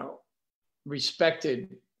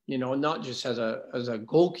 respected, not just as a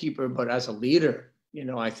goalkeeper, but as a leader,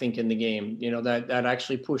 I think in the game, that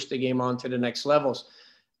actually pushed the game on to the next levels.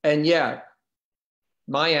 And yeah,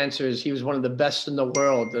 my answer is he was one of the best in the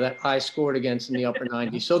world that I scored against in the upper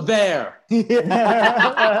 90s. So there. Yes.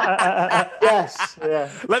 Yeah.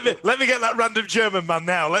 Let me get that random German man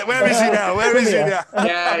now. Where is he now? Where is he now?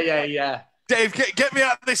 Yeah. Dave, get me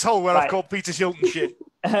out of this hole where I've called Peter Shilton shit.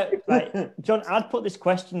 Right, John, I'd put this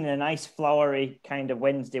question in a nice flowery kind of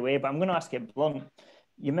Wednesday way, but I'm going to ask it blunt.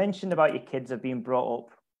 You mentioned about your kids have been brought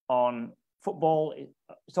up on football.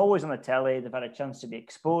 It's always on the telly. They've had a chance to be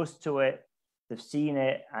exposed to it. They've seen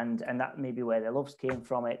it, and that may be where their loves came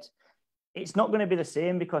from it. It's not going to be the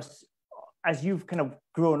same because as you've kind of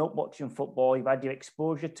grown up watching football, you've had your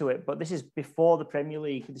exposure to it, but this is before the Premier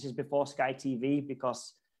League. This is before Sky TV,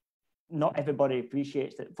 because not everybody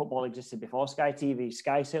appreciates that football existed before Sky TV.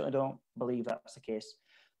 Sky certainly don't believe that's the case.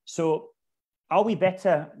 So are we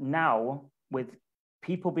better now with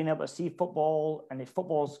people being able to see football, and if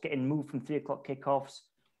football's getting moved from 3 o'clock kickoffs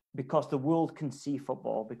because the world can see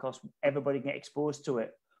football, because everybody can get exposed to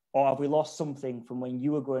it? Or have we lost something from when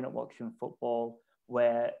you were growing up watching football,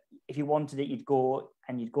 where if you wanted it, you'd go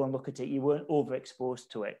and look at it, you weren't overexposed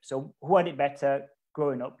to it? So who had it better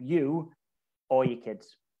growing up, you or your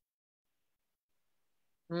kids?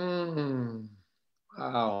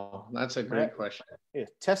 Wow, that's a great question. Yeah,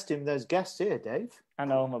 testing those guests here, Dave. I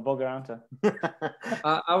know, I'm a bugger, aren't I?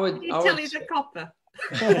 I would tell he's a copper.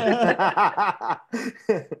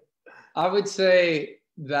 I would say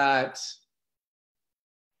that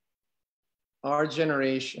our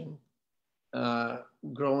generation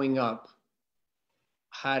growing up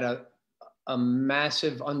had a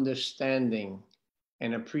massive understanding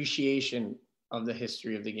and appreciation of the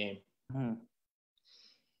history of the game. Mm-hmm.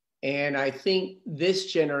 And I think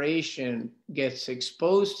this generation gets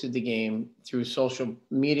exposed to the game through social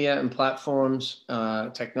media and platforms,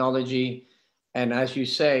 technology, and as you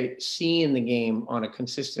say, seeing the game on a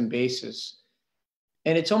consistent basis.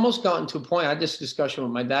 And it's almost gotten to a point. I had this discussion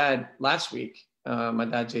with my dad last week. My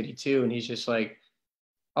dad's 82, and he's just like,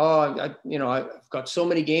 "Oh, I've got so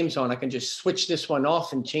many games on. I can just switch this one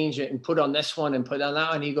off and change it and put on this one and put on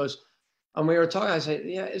that." And he goes, and we were talking. I said,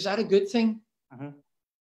 "Yeah, is that a good thing?" Mm-hmm.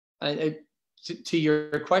 To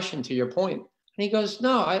your question, to your point. And he goes,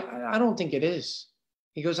 "No, I don't think it is."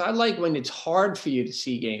 He goes, "I like when it's hard for you to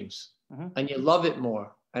see games, mm-hmm. and you love it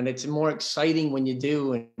more, and it's more exciting when you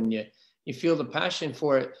do, and you feel the passion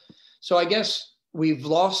for it." So I guess we've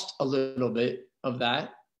lost a little bit of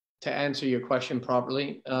that, to answer your question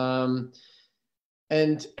properly. But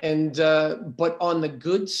on the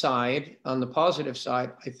good side, on the positive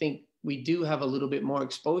side, I think we do have a little bit more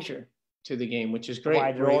exposure to the game, which is great.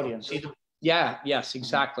 Wider audience. Yeah, yes,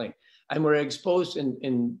 exactly. And we're exposed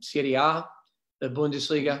in Serie A, the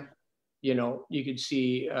Bundesliga. You could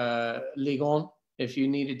see Ligue 1 if you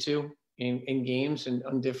needed to in games and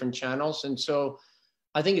on different channels. And so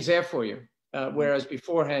I think it's there for you. Whereas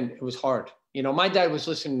beforehand, it was hard. My dad was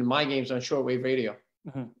listening to my games on shortwave radio.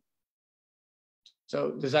 Mm-hmm.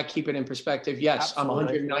 So does that keep it in perspective? Yes,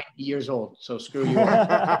 Absolutely. I'm 190 years old, so screw you.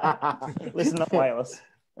 Listen up, wireless.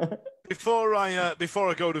 Before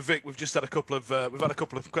I go to Vic, we've had a couple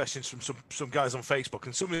of questions from some guys on Facebook,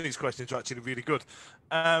 and some of these questions are actually really good.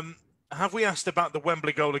 Have we asked about the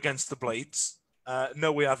Wembley goal against the Blades?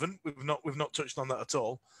 No, we haven't. We've not touched on that at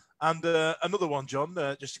all. And another one, John,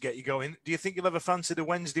 just to get you going. Do you think you'll ever fancy the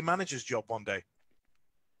Wednesday manager's job one day?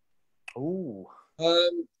 Ooh.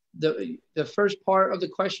 The first part of the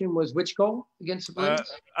question was which goal against the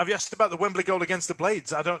Blades? Have you asked about the Wembley goal against the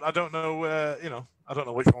Blades? I don't know. I don't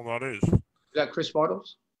know which one that is. Is that Chris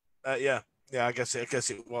Bartles? Yeah, I guess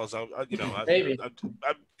it was. Maybe.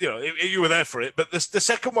 You were there for it, but the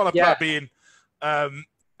second one about being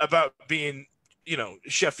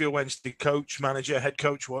Sheffield Wednesday coach, manager, head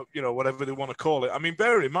coach, whatever they want to call it. I mean,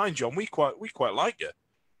 bear in mind, John, we quite like you.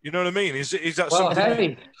 You know what I mean? Is that something?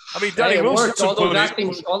 Hey, I mean, Danny Wilson.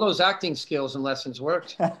 All those acting skills and lessons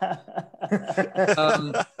worked. I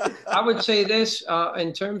would say this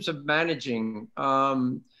in terms of managing.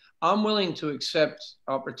 I'm willing to accept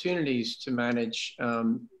opportunities to manage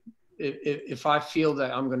if I feel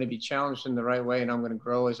that I'm going to be challenged in the right way and I'm going to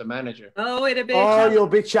grow as a manager. Oh, it'll be. Oh, you'll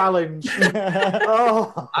be challenged. By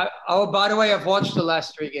the way, I've watched the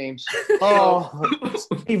last 3 games. Oh,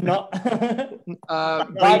 You've not.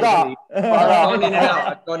 I've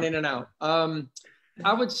gone in and out.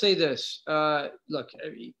 I would say this. Look,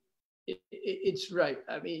 it's right.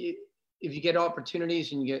 I mean, if you get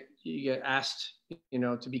opportunities and you get asked,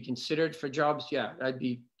 to be considered for jobs, yeah, I'd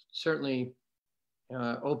be certainly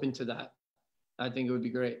open to that. I think it would be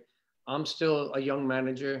great. I'm still a young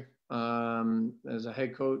manager as a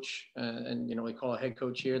head coach, and we call a head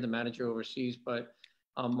coach here, the manager overseas, but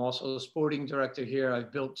I'm also a sporting director here.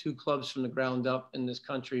 I've built 2 clubs from the ground up in this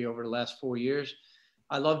country over the last 4 years.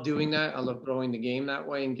 I love doing that. I love growing the game that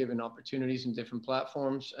way and giving opportunities in different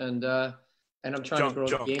platforms. And I'm trying to grow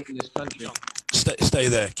the game in this country. Stay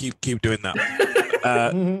there. Keep doing that.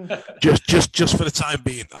 Just for the time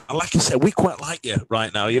being. And like I said, we quite like you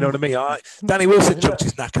right now. You know what I mean? Danny Wilson chucked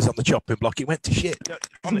his knackers on the chopping block. He went to shit.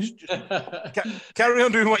 Honest. Carry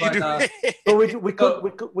on doing what you're doing. Well,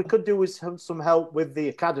 we could do with some help with the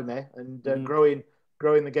academy and growing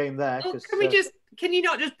the game there. Can you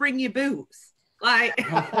not just bring your boots? Like,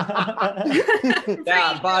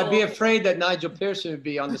 Yeah, but I'd be afraid that Nigel Pearson would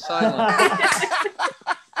be on the sideline.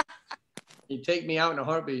 He'd take me out in a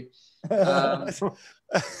heartbeat.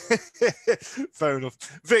 Fair enough.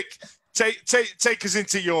 Vic, take us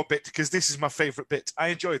into your bit, because this is my favourite bit. I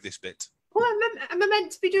enjoyed this bit. Well, am I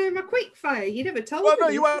meant to be doing my quick fire? You never told me. Well, no,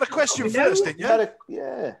 you had a question first, didn't you?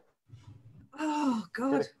 Yeah. Oh,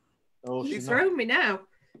 God. Oh, You've thrown me now.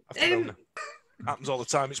 Happens all the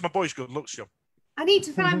time. It's my boy's good looks, John. I need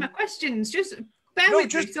to find my questions. Just bear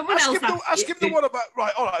with me. Someone else ask him the one about.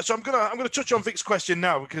 Right, all right. So I'm gonna touch on Vic's question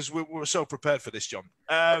now, because we're so prepared for this, John.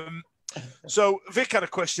 So Vic had a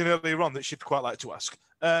question earlier on that she'd quite like to ask.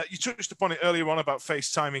 You touched upon it earlier on about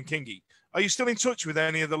FaceTiming Kingy. Are you still in touch with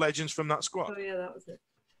any of the legends from that squad? Oh yeah, that was it.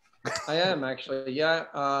 I am actually, yeah.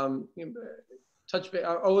 Touch base.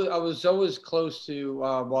 I was always close to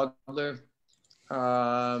Wadler.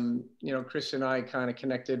 Chris and I kind of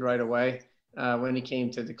connected right away when he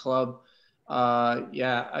came to the club.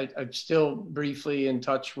 I'm still briefly in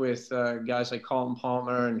touch with guys like Colin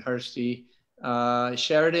Palmer and Hursty.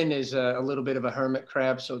 Sheridan is a little bit of a hermit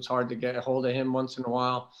crab, so it's hard to get a hold of him once in a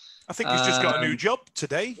while. I think he's just got a new job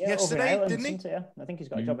yesterday, Ireland, didn't he? Yeah. I think he's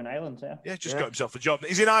got a job in Ireland, yeah. Yeah, just got himself a job.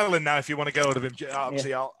 He's in Ireland now, if you want to get hold of him.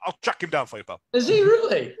 Obviously, I'll track him down for you, pal. Is he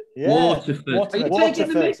really? Yeah. Waterford. Are you taking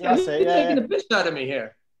the piss out of me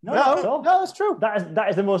here? No, that's true. That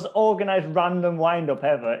is the most organised random wind-up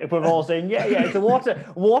ever. If we're all saying, yeah, it's a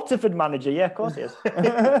Waterford manager. Yeah, of course he is.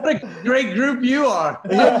 What a great group you are.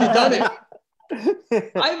 How have you done it?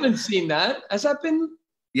 I haven't seen that. Has that been?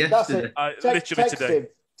 Yesterday. Literally today.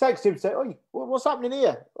 Text him, say, "Oi, what's happening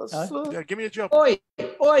here? Give me a job." Oi,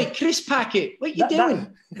 Chris Packett, what you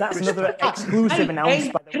doing? That's another exclusive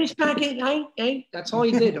announcement. Chris Packett, hey. That's all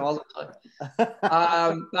he did all the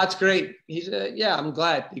time. That's great. He's I'm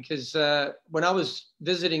glad, because when I was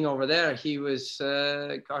visiting over there, he was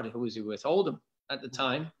who was he with? Oldham at the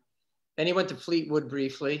time. Then he went to Fleetwood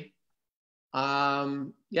briefly.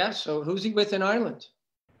 So who's he with in Ireland?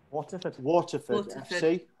 Waterford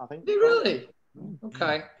FC, I think. Did he really?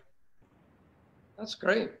 Okay. That's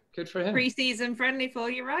great. Good for him. Pre-season friendly for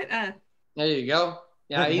you, right there. There you go.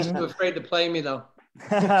 Yeah, he's too afraid to play me, though.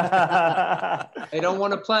 They don't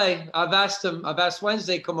want to play. I've asked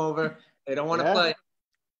Wednesday come over. They don't want to play.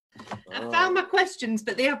 I found my questions,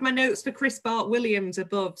 but they have my notes for Chris Bart Williams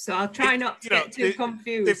above, so I'll try not to get too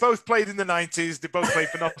confused. They both played in the 90s. They both played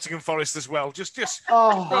for Nottingham Forest as well. Just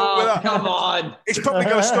come on. He's probably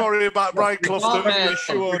got a story about Brian Clough.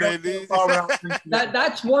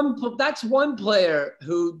 That's one player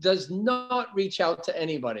who does not reach out to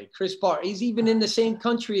anybody. Chris Bart. He's even in the same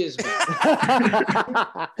country as me.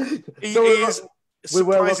 He is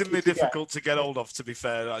surprisingly difficult to get hold of, to be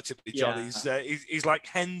fair, actually, John. He's like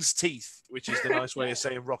hen's teeth, which is the nice way of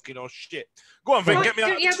saying rocking or shit. Go on, Vic, get me out.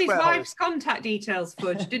 Don't you have his wife's contact details,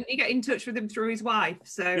 Fudge? Didn't you get in touch with him through his wife?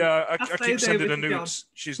 So yeah, I keep sending her nudes.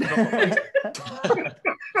 She's not.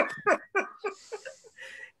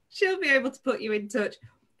 She'll be able to put you in touch.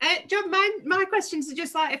 John, my questions are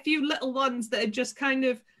just like a few little ones that are just kind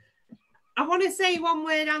of, I want to say one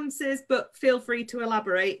word answers, but feel free to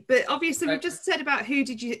elaborate. But obviously, we've just said about who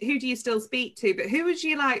do you still speak to, but who was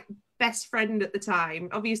your like best friend at the time?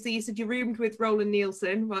 Obviously, you said you roomed with Roland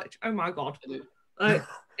Nielsen, which, oh my God. I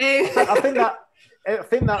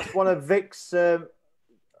think that's one of Vic's. No,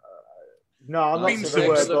 I'm not saying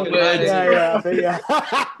the word.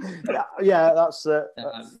 Yeah, that's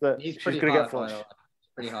he's pretty hot.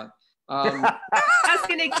 Pretty hot. That's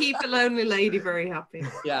going to keep a lonely lady very happy.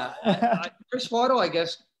 Yeah. Chris Waddle, I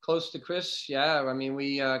guess, close to Chris. Yeah. I mean,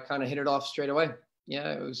 we kind of hit it off straight away.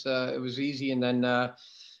 Yeah, it was easy. And then,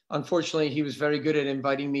 unfortunately, he was very good at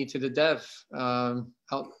inviting me to the Dev out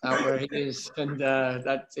where he is. And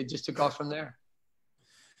it just took off from there.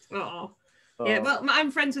 Oh. Yeah, well,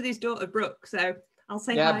 I'm friends with his daughter, Brooke, so I'll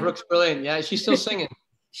say hi. Yeah, Brooke's brilliant. Yeah, she's still singing.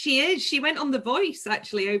 She is. She went on The Voice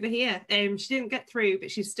actually over here. She didn't get through,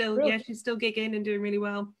 but she's still she's still gigging and doing really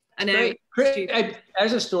well. I know.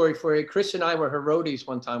 There's a story for you. Chris and I were her roadies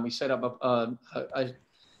one time. We set up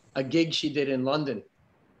a gig she did in London.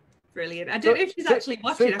 Brilliant. I don't know if she's actually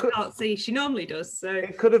watching. I can't see. She normally does. So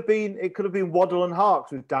it could have been Waddle and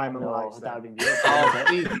Harkes with Diamond Lights.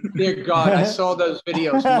 Dear God, I saw those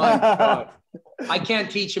videos. My God, I can't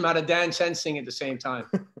teach him how to dance and sing at the same time.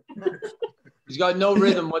 He's got no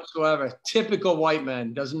rhythm whatsoever. Typical white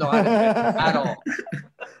man, doesn't know how to dance at all.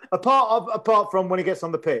 Apart from when he gets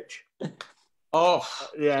on the pitch. Oh,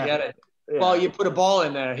 yeah. Get it. Yeah. Well, you put a ball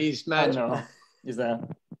in there. He's mad. No, he's there.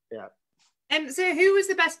 Yeah. So who was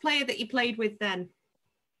the best player that you played with then?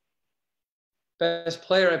 Best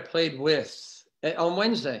player I played with on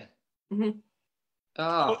Wednesday. Mm-hmm.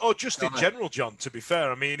 Oh, Or just in God. general, John, to be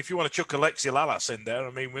fair. I mean, if you want to chuck Alexi Lalas in there,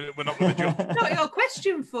 I mean, we're not going to jump. Not your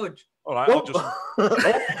question, Fudge. All right, I'll just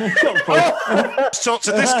talk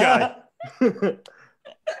to this guy.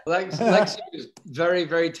 Lexi was very,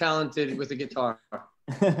 very talented with the guitar.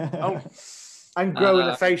 Oh, and growing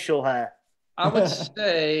a facial hair. I would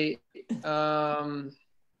say, God,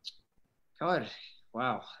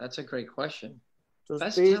 wow, that's a great question.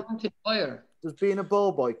 Best talented player. Does being a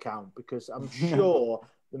ball boy count? Because I'm sure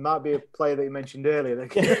there might be a player that you mentioned earlier.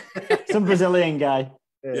 Some Brazilian guy.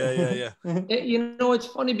 Yeah. You know, it's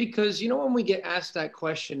funny because, you know, when we get asked that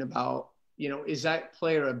question about, you know, is that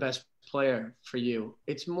player a best player for you?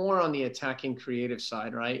 It's more on the attacking creative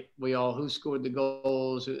side, right? Who scored the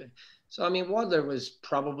goals. So, I mean, Wadler was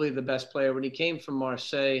probably the best player when he came from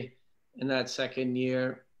Marseille in that second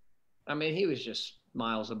year. I mean, he was just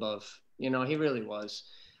miles above, you know, he really was.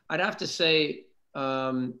 I'd have to say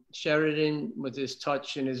Sheridan with his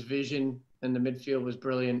touch and his vision in the midfield was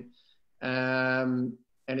brilliant. And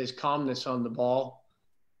his calmness on the ball.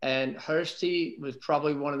 And Hursty was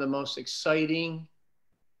probably one of the most exciting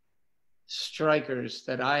strikers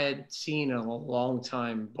that I had seen in a long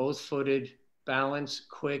time. Both-footed, balanced,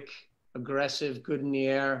 quick, aggressive, good in the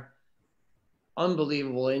air.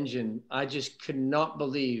 Unbelievable engine. I just could not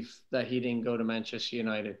believe that he didn't go to Manchester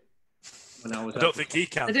United. I don't think he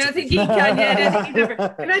can. I don't think he can. Yeah, I don't think he's ever.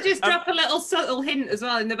 Can I just drop a little subtle hint as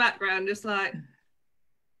well in the background, just like?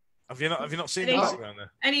 Have you not seen the background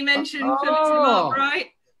there? Any mention for Mr. Mark Wright?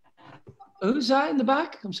 Who's that in the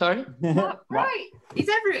back? I'm sorry. Mark Wright. He's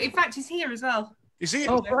everywhere. In fact, he's here as well. Is he?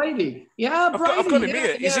 Oh, Brady. Yeah, Brady. I've got him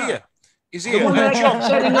here. Is he here? Is he The one that I here? kept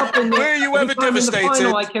setting up in the, Were you ever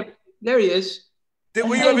devastated? There he is.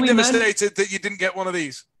 Were you ever devastated that you didn't get one of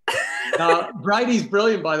these? Brady's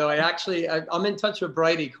brilliant, by the way. Actually, I'm in touch with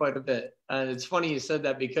Brady quite a bit. And it's funny you said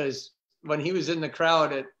that because when he was in the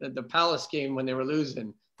crowd at the Palace game when they were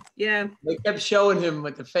losing, yeah, they kept showing him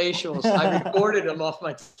with the facials. I recorded him off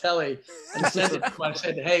my telly and sent it to him. I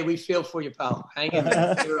said, "Hey, we feel for you, pal. Hang in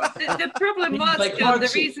there." The problem was, like, John,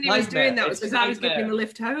 the reason he was doing that was because I was giving him a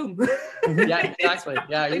lift home. Yeah, exactly.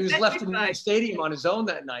 Yeah, he was left in the stadium on his own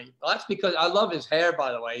that night. Well, that's because I love his hair,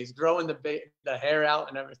 by the way. He's growing the hair out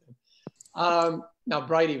and everything. Now,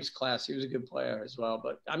 Brady was class. He was a good player as well.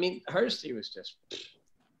 But, I mean, Hursty was just...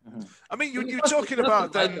 I mean, you were talking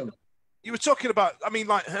about then... You were talking about, I mean,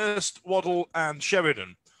 like Hurst, Waddle, and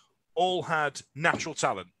Sheridan all had natural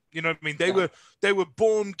talent. You know what I mean? They were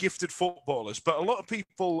born gifted footballers, but a lot of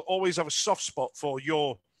people always have a soft spot for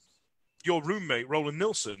your roommate, Roland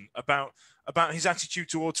Nilsson, about his attitude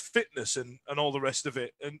towards fitness and all the rest of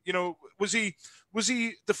it. And, you know, was he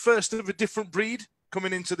the first of a different breed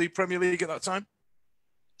coming into the Premier League at that time?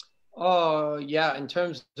 Oh, yeah. In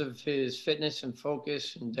terms of his fitness and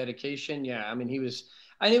focus and dedication, yeah. I mean, it was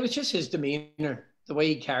just his demeanor, the way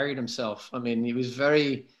he carried himself. I mean, he was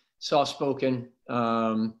very soft-spoken.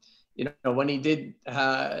 You know, when he gave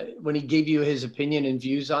you his opinion and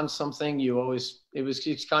views on something,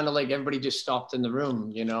 it's kind of like everybody just stopped in the room,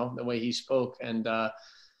 you know, the way he spoke. And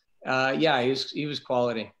yeah, he was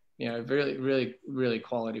quality. Yeah, really, really, really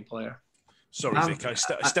quality player. Sorry, Vic, I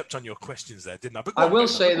stepped on your questions there, didn't I? But I will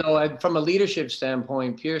say, though, from a leadership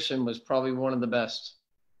standpoint, Pearson was probably one of the best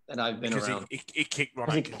that I've been around. He kicked Ron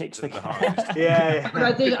Atkinson in the heart. Yeah.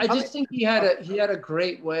 But I just think he had a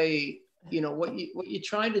great way. You know, what you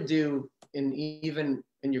try to do even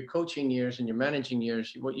in your coaching years and your managing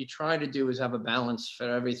years, what you try to do is have a balance for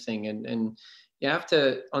everything, and you have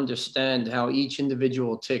to understand how each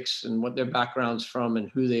individual ticks and what their background's from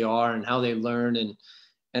and who they are and how they learn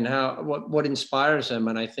and how what inspires them.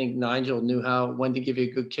 And I think Nigel knew when to give you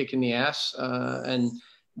a good kick in the ass and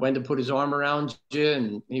when to put his arm around you,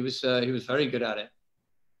 and he was very good at it.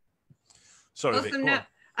 Sorry, Awesome. Vic,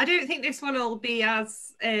 I don't think this one will be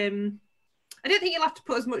as I don't think you'll have to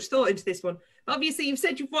put as much thought into this one. But obviously, you've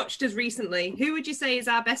said you've watched us recently. Who would you say is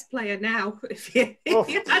our best player now, if you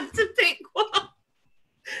had to pick one?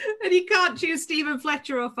 And you can't choose Stephen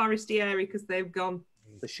Fletcher or Forestieri because they've gone.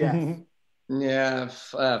 The chef. Yeah,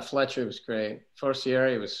 Fletcher was great.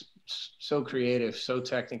 Forestieri was so creative, so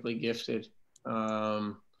technically gifted.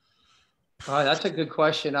 That's a good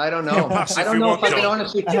question. I don't know. I don't know if I can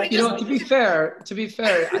honestly. You know, to be fair, I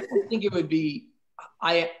don't think it would be.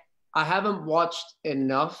 I haven't watched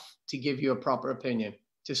enough to give you a proper opinion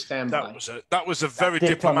to stand by. That was a very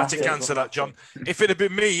diplomatic answer, that, John. If it had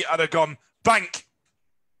been me, I'd have gone bank.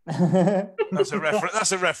 That's a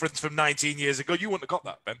reference from 19 years ago. You wouldn't have got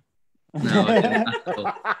that, Ben. No, I didn't.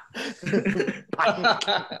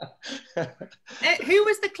 Who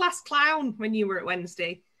was the class clown when you were at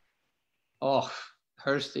Wednesday? Oh,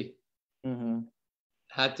 Hursty. Mm-hmm.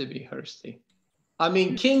 Had to be Hursty. I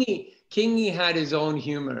mean, Kingy had his own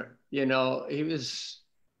humor. You know,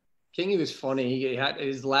 Kingy was funny. He had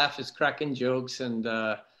his laugh, his cracking jokes, and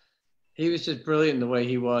he was just brilliant the way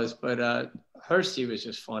he was. But Hursty was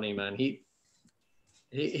just funny, man.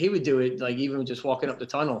 He would do it like even just walking up the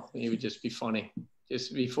tunnel. He would just be funny.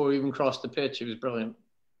 Just before we even crossed the pitch, he was brilliant.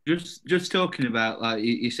 Just talking about, like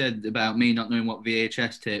you said about me not knowing what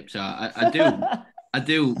VHS tapes are. I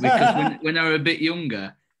do because when I was a bit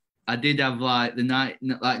younger, I did have like the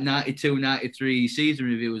 92, 93 season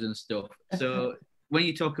reviews and stuff. So when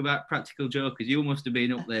you talk about practical jokers, you must have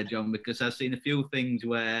been up there, John, because I've seen a few things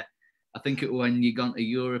where I think it was when you gone to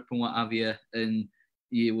Europe and what have you, and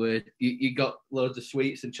you got loads of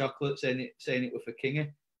sweets and chocolates saying it was for Kingy.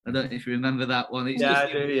 I don't know if you remember that one. I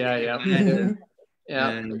do. Yeah.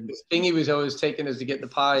 Kingy was always taking us to get the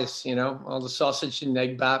pies, you know, all the sausage and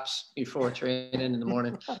egg baps before training in the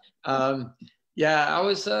morning. I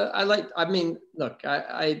was. Look,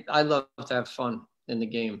 I love to have fun in the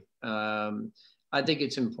game. I think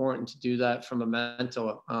it's important to do that from a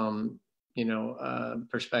mental,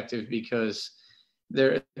 perspective, because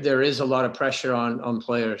there is a lot of pressure on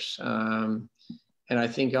players. And I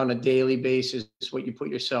think on a daily basis, what you put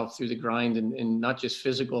yourself through the grind and not just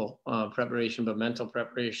physical preparation, but mental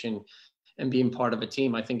preparation and being part of a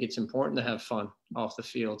team, I think it's important to have fun off the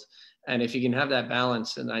field. And if you can have that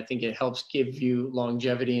balance, and I think it helps give you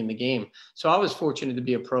longevity in the game. So I was fortunate to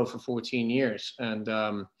be a pro for 14 years and,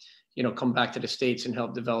 come back to the States and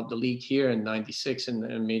help develop the league here in '96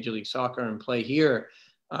 in Major League Soccer and play here,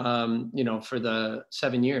 for the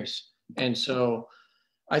 7 years. And so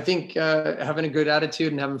I think having a good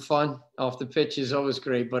attitude and having fun off the pitch is always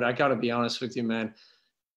great. But I got to be honest with you, man.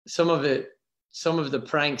 Some of the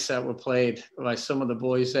pranks that were played by some of the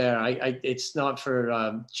boys there, it's not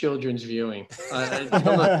for children's viewing.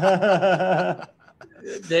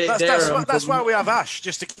 That's why we have Ash,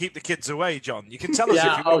 just to keep the kids away, John. You can tell us if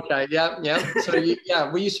you want. Okay, yeah. So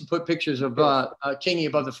we used to put pictures of Kingy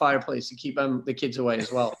above the fireplace to keep the kids away as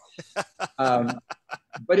well. But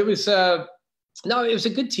it was. No, it was a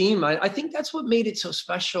good team. I think that's what made it so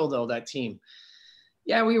special, though, that team.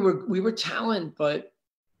 Yeah, we were talent, but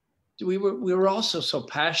we were also so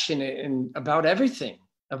passionate and about everything,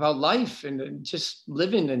 about life and just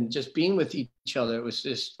living and just being with each other. It was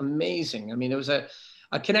just amazing. I mean, it was a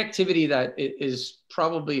connectivity that is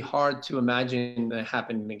probably hard to imagine that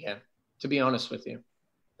happening again, to be honest with you.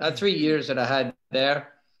 That 3 years that I had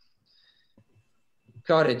there,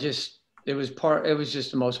 God, it was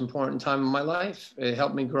just the most important time of my life. It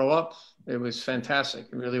helped me grow up. It was fantastic.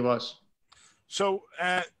 It really was. So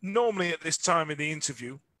normally at this time in the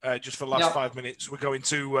interview, just for the last 5 minutes, we're going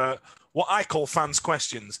to what I call fans'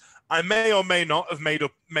 questions. I may or may not have made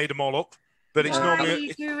them all up, but it's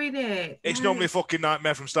normally a fucking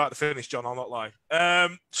nightmare from start to finish, John. I'll not lie.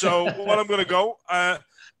 So what I'm going to go.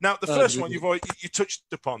 Now, the first one you touched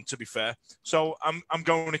upon, to be fair. So I'm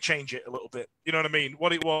going to change it a little bit. You know what I mean?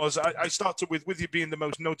 What it was, I started with you being the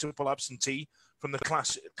most notable absentee from the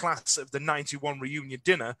class of the 91 reunion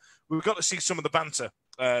dinner. We've got to see some of the banter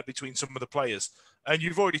between some of the players. And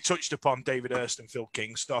you've already touched upon David Hurst and Phil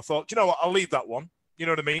King. So I thought, you know what, I'll leave that one. You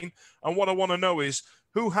know what I mean? And what I want to know is,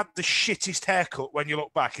 who had the shittest haircut when you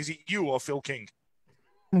look back? Is it you or Phil King?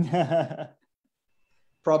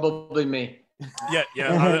 Probably me. Yeah.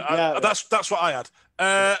 That's what I had.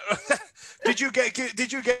 Did you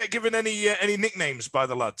get given any nicknames by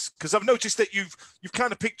the lads? Because I've noticed that you've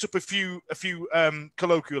kind of picked up a few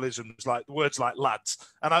colloquialisms, like words like lads,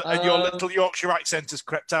 and your little Yorkshire accent has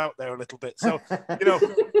crept out there a little bit. So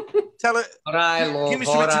tell it. All right, give me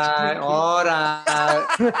some all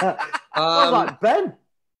right. Like Ben.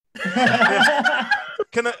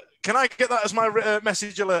 Can I get that as my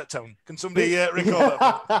message alert tone? Can somebody record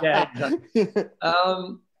that? Yeah, exactly.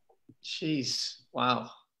 Jeez, wow.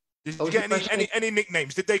 Did you get any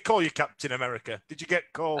nicknames? Did they call you Captain America? Did you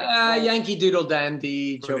get called? Yankee Doodle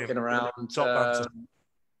Dandy, Brilliant. joking around.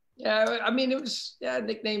 I mean, it was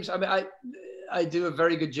nicknames. I mean, I do a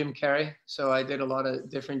very good Jim Carrey, so I did a lot of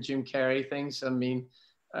different Jim Carrey things. I mean,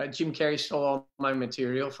 Jim Carrey stole all my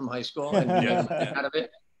material from high school and out of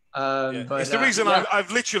it. But it's the reason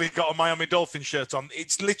I've literally got a Miami Dolphin shirt on.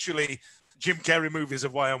 It's literally Jim Carrey movies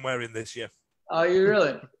of why I'm wearing this. Yeah. Oh, you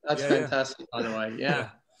really? That's fantastic, by the way. Yeah.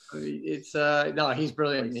 It's he's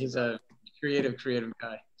brilliant. He's a creative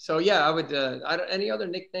guy. So yeah, I would. Any other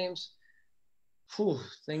nicknames?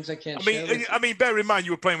 Things I can't I share. mean, bear in mind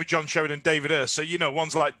you were playing with John Sheridan and David Hurst, so you know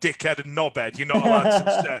one's like dickhead and knobhead. You're not allowed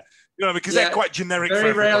to, because they're quite generic.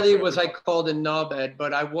 Very rarely was I called a knobhead,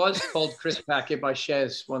 but I was called Chris Packet by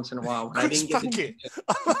Shez once in a while. Chris Packet.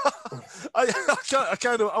 I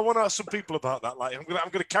want to ask some people about that. Like, I'm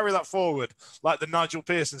gonna carry that forward, like the Nigel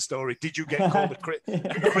Pearson story. Did you get called a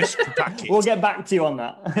Chris Packet? We'll get back to you on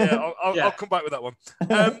that. Yeah, I'll come back with that one.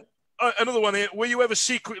 Another one here. Were you ever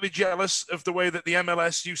secretly jealous of the way that the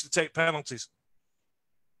MLS used to take penalties?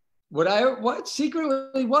 Would I? What?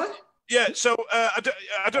 Secretly what? Yeah, so I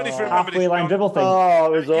don't know if you remember halfway line dribble thing.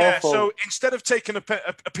 Oh, it was awful. Yeah, so instead of taking a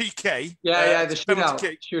PK, the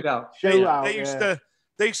shootout.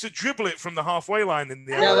 They used to dribble it from the halfway line in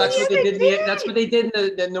the Yeah, that's what they did. That's what they did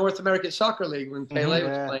in the North American Soccer League when Pele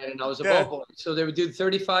was playing, and I was a ball boy. So they would do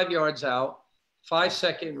 35 yards out,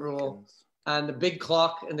 5-second rule, and the big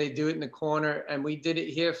clock, and they do it in the corner. And we did it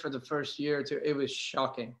here for the first year or two. It was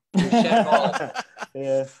shocking. Yeah.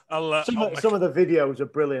 Some of the videos are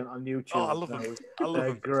brilliant on YouTube. Oh, I love them.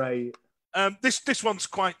 They're great. This one's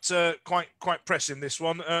quite pressing. This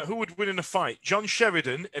one. Who would win in a fight? John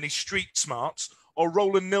Sheridan and his street smarts, or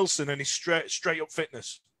Roland Nilsson and his straight up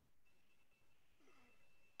fitness?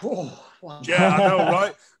 Oh, wow. Yeah, I know,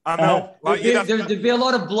 right? I know. Like, there'd be a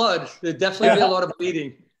lot of blood. There'd definitely be a lot of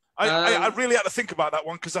bleeding. I really had to think about that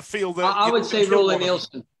one because I feel that I would say Roland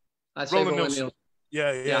Nilsson. I'd say Roland Nilsson.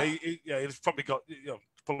 Yeah. He's probably got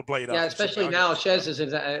pull a blade out. Yeah, especially now. Shez is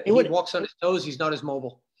he walks on his toes. He's not as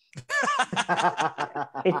mobile.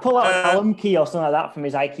 He'd pull out an Allen key or something like that from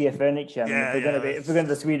his IKEA furniture. If we're going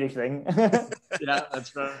to the Swedish thing. Yeah,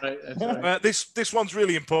 that's right. This one's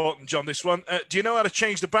really important, John. This one. Do you know how to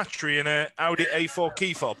change the battery in an Audi A4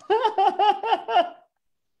 key fob?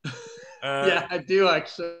 Yeah, I do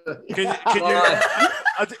actually.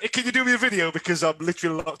 Can you do me a video because I'm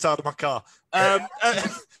literally locked out of my car? And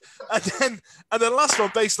then last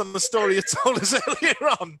one, based on the story you told us earlier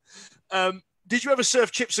on. Did you ever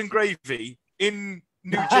serve chips and gravy in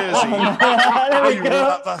New Jersey? You were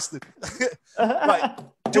that bastard. Right.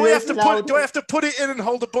 Do I have to put it in and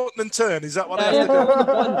hold the button and turn? Is that what I have to do? Hold the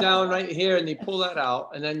button down right here, and you pull that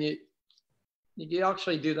out, and then you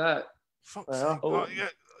actually do that. Yeah.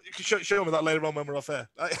 You can show me that later on when we're off air.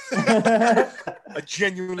 I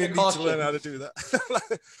genuinely need to learn how to do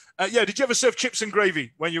that. Did you ever serve chips and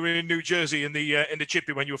gravy when you were in New Jersey in the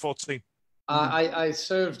chippy when you were 14? I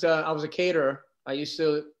served. I was a caterer. I used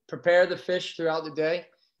to prepare the fish throughout the day,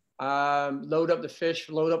 load up the fish,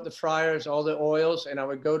 load up the fryers, all the oils, and I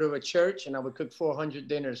would go to a church and I would cook 400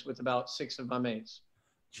 dinners with about 6 of my mates.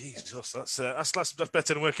 Jesus, that's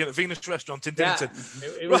better than working at the Venus restaurant in Dinton.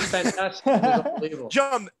 It was fantastic. It was unbelievable.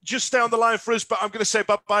 John, just stay on the line for us, but I'm going to say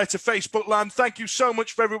bye-bye to Facebook land. Thank you so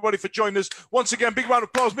much for everybody for joining us. Once again, big round of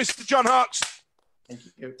applause, Mr. John Harkes.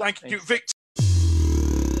 Thank you, Victor.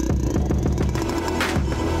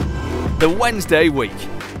 The Wednesday week.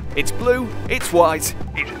 It's blue, it's white,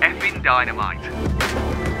 it's effing dynamite.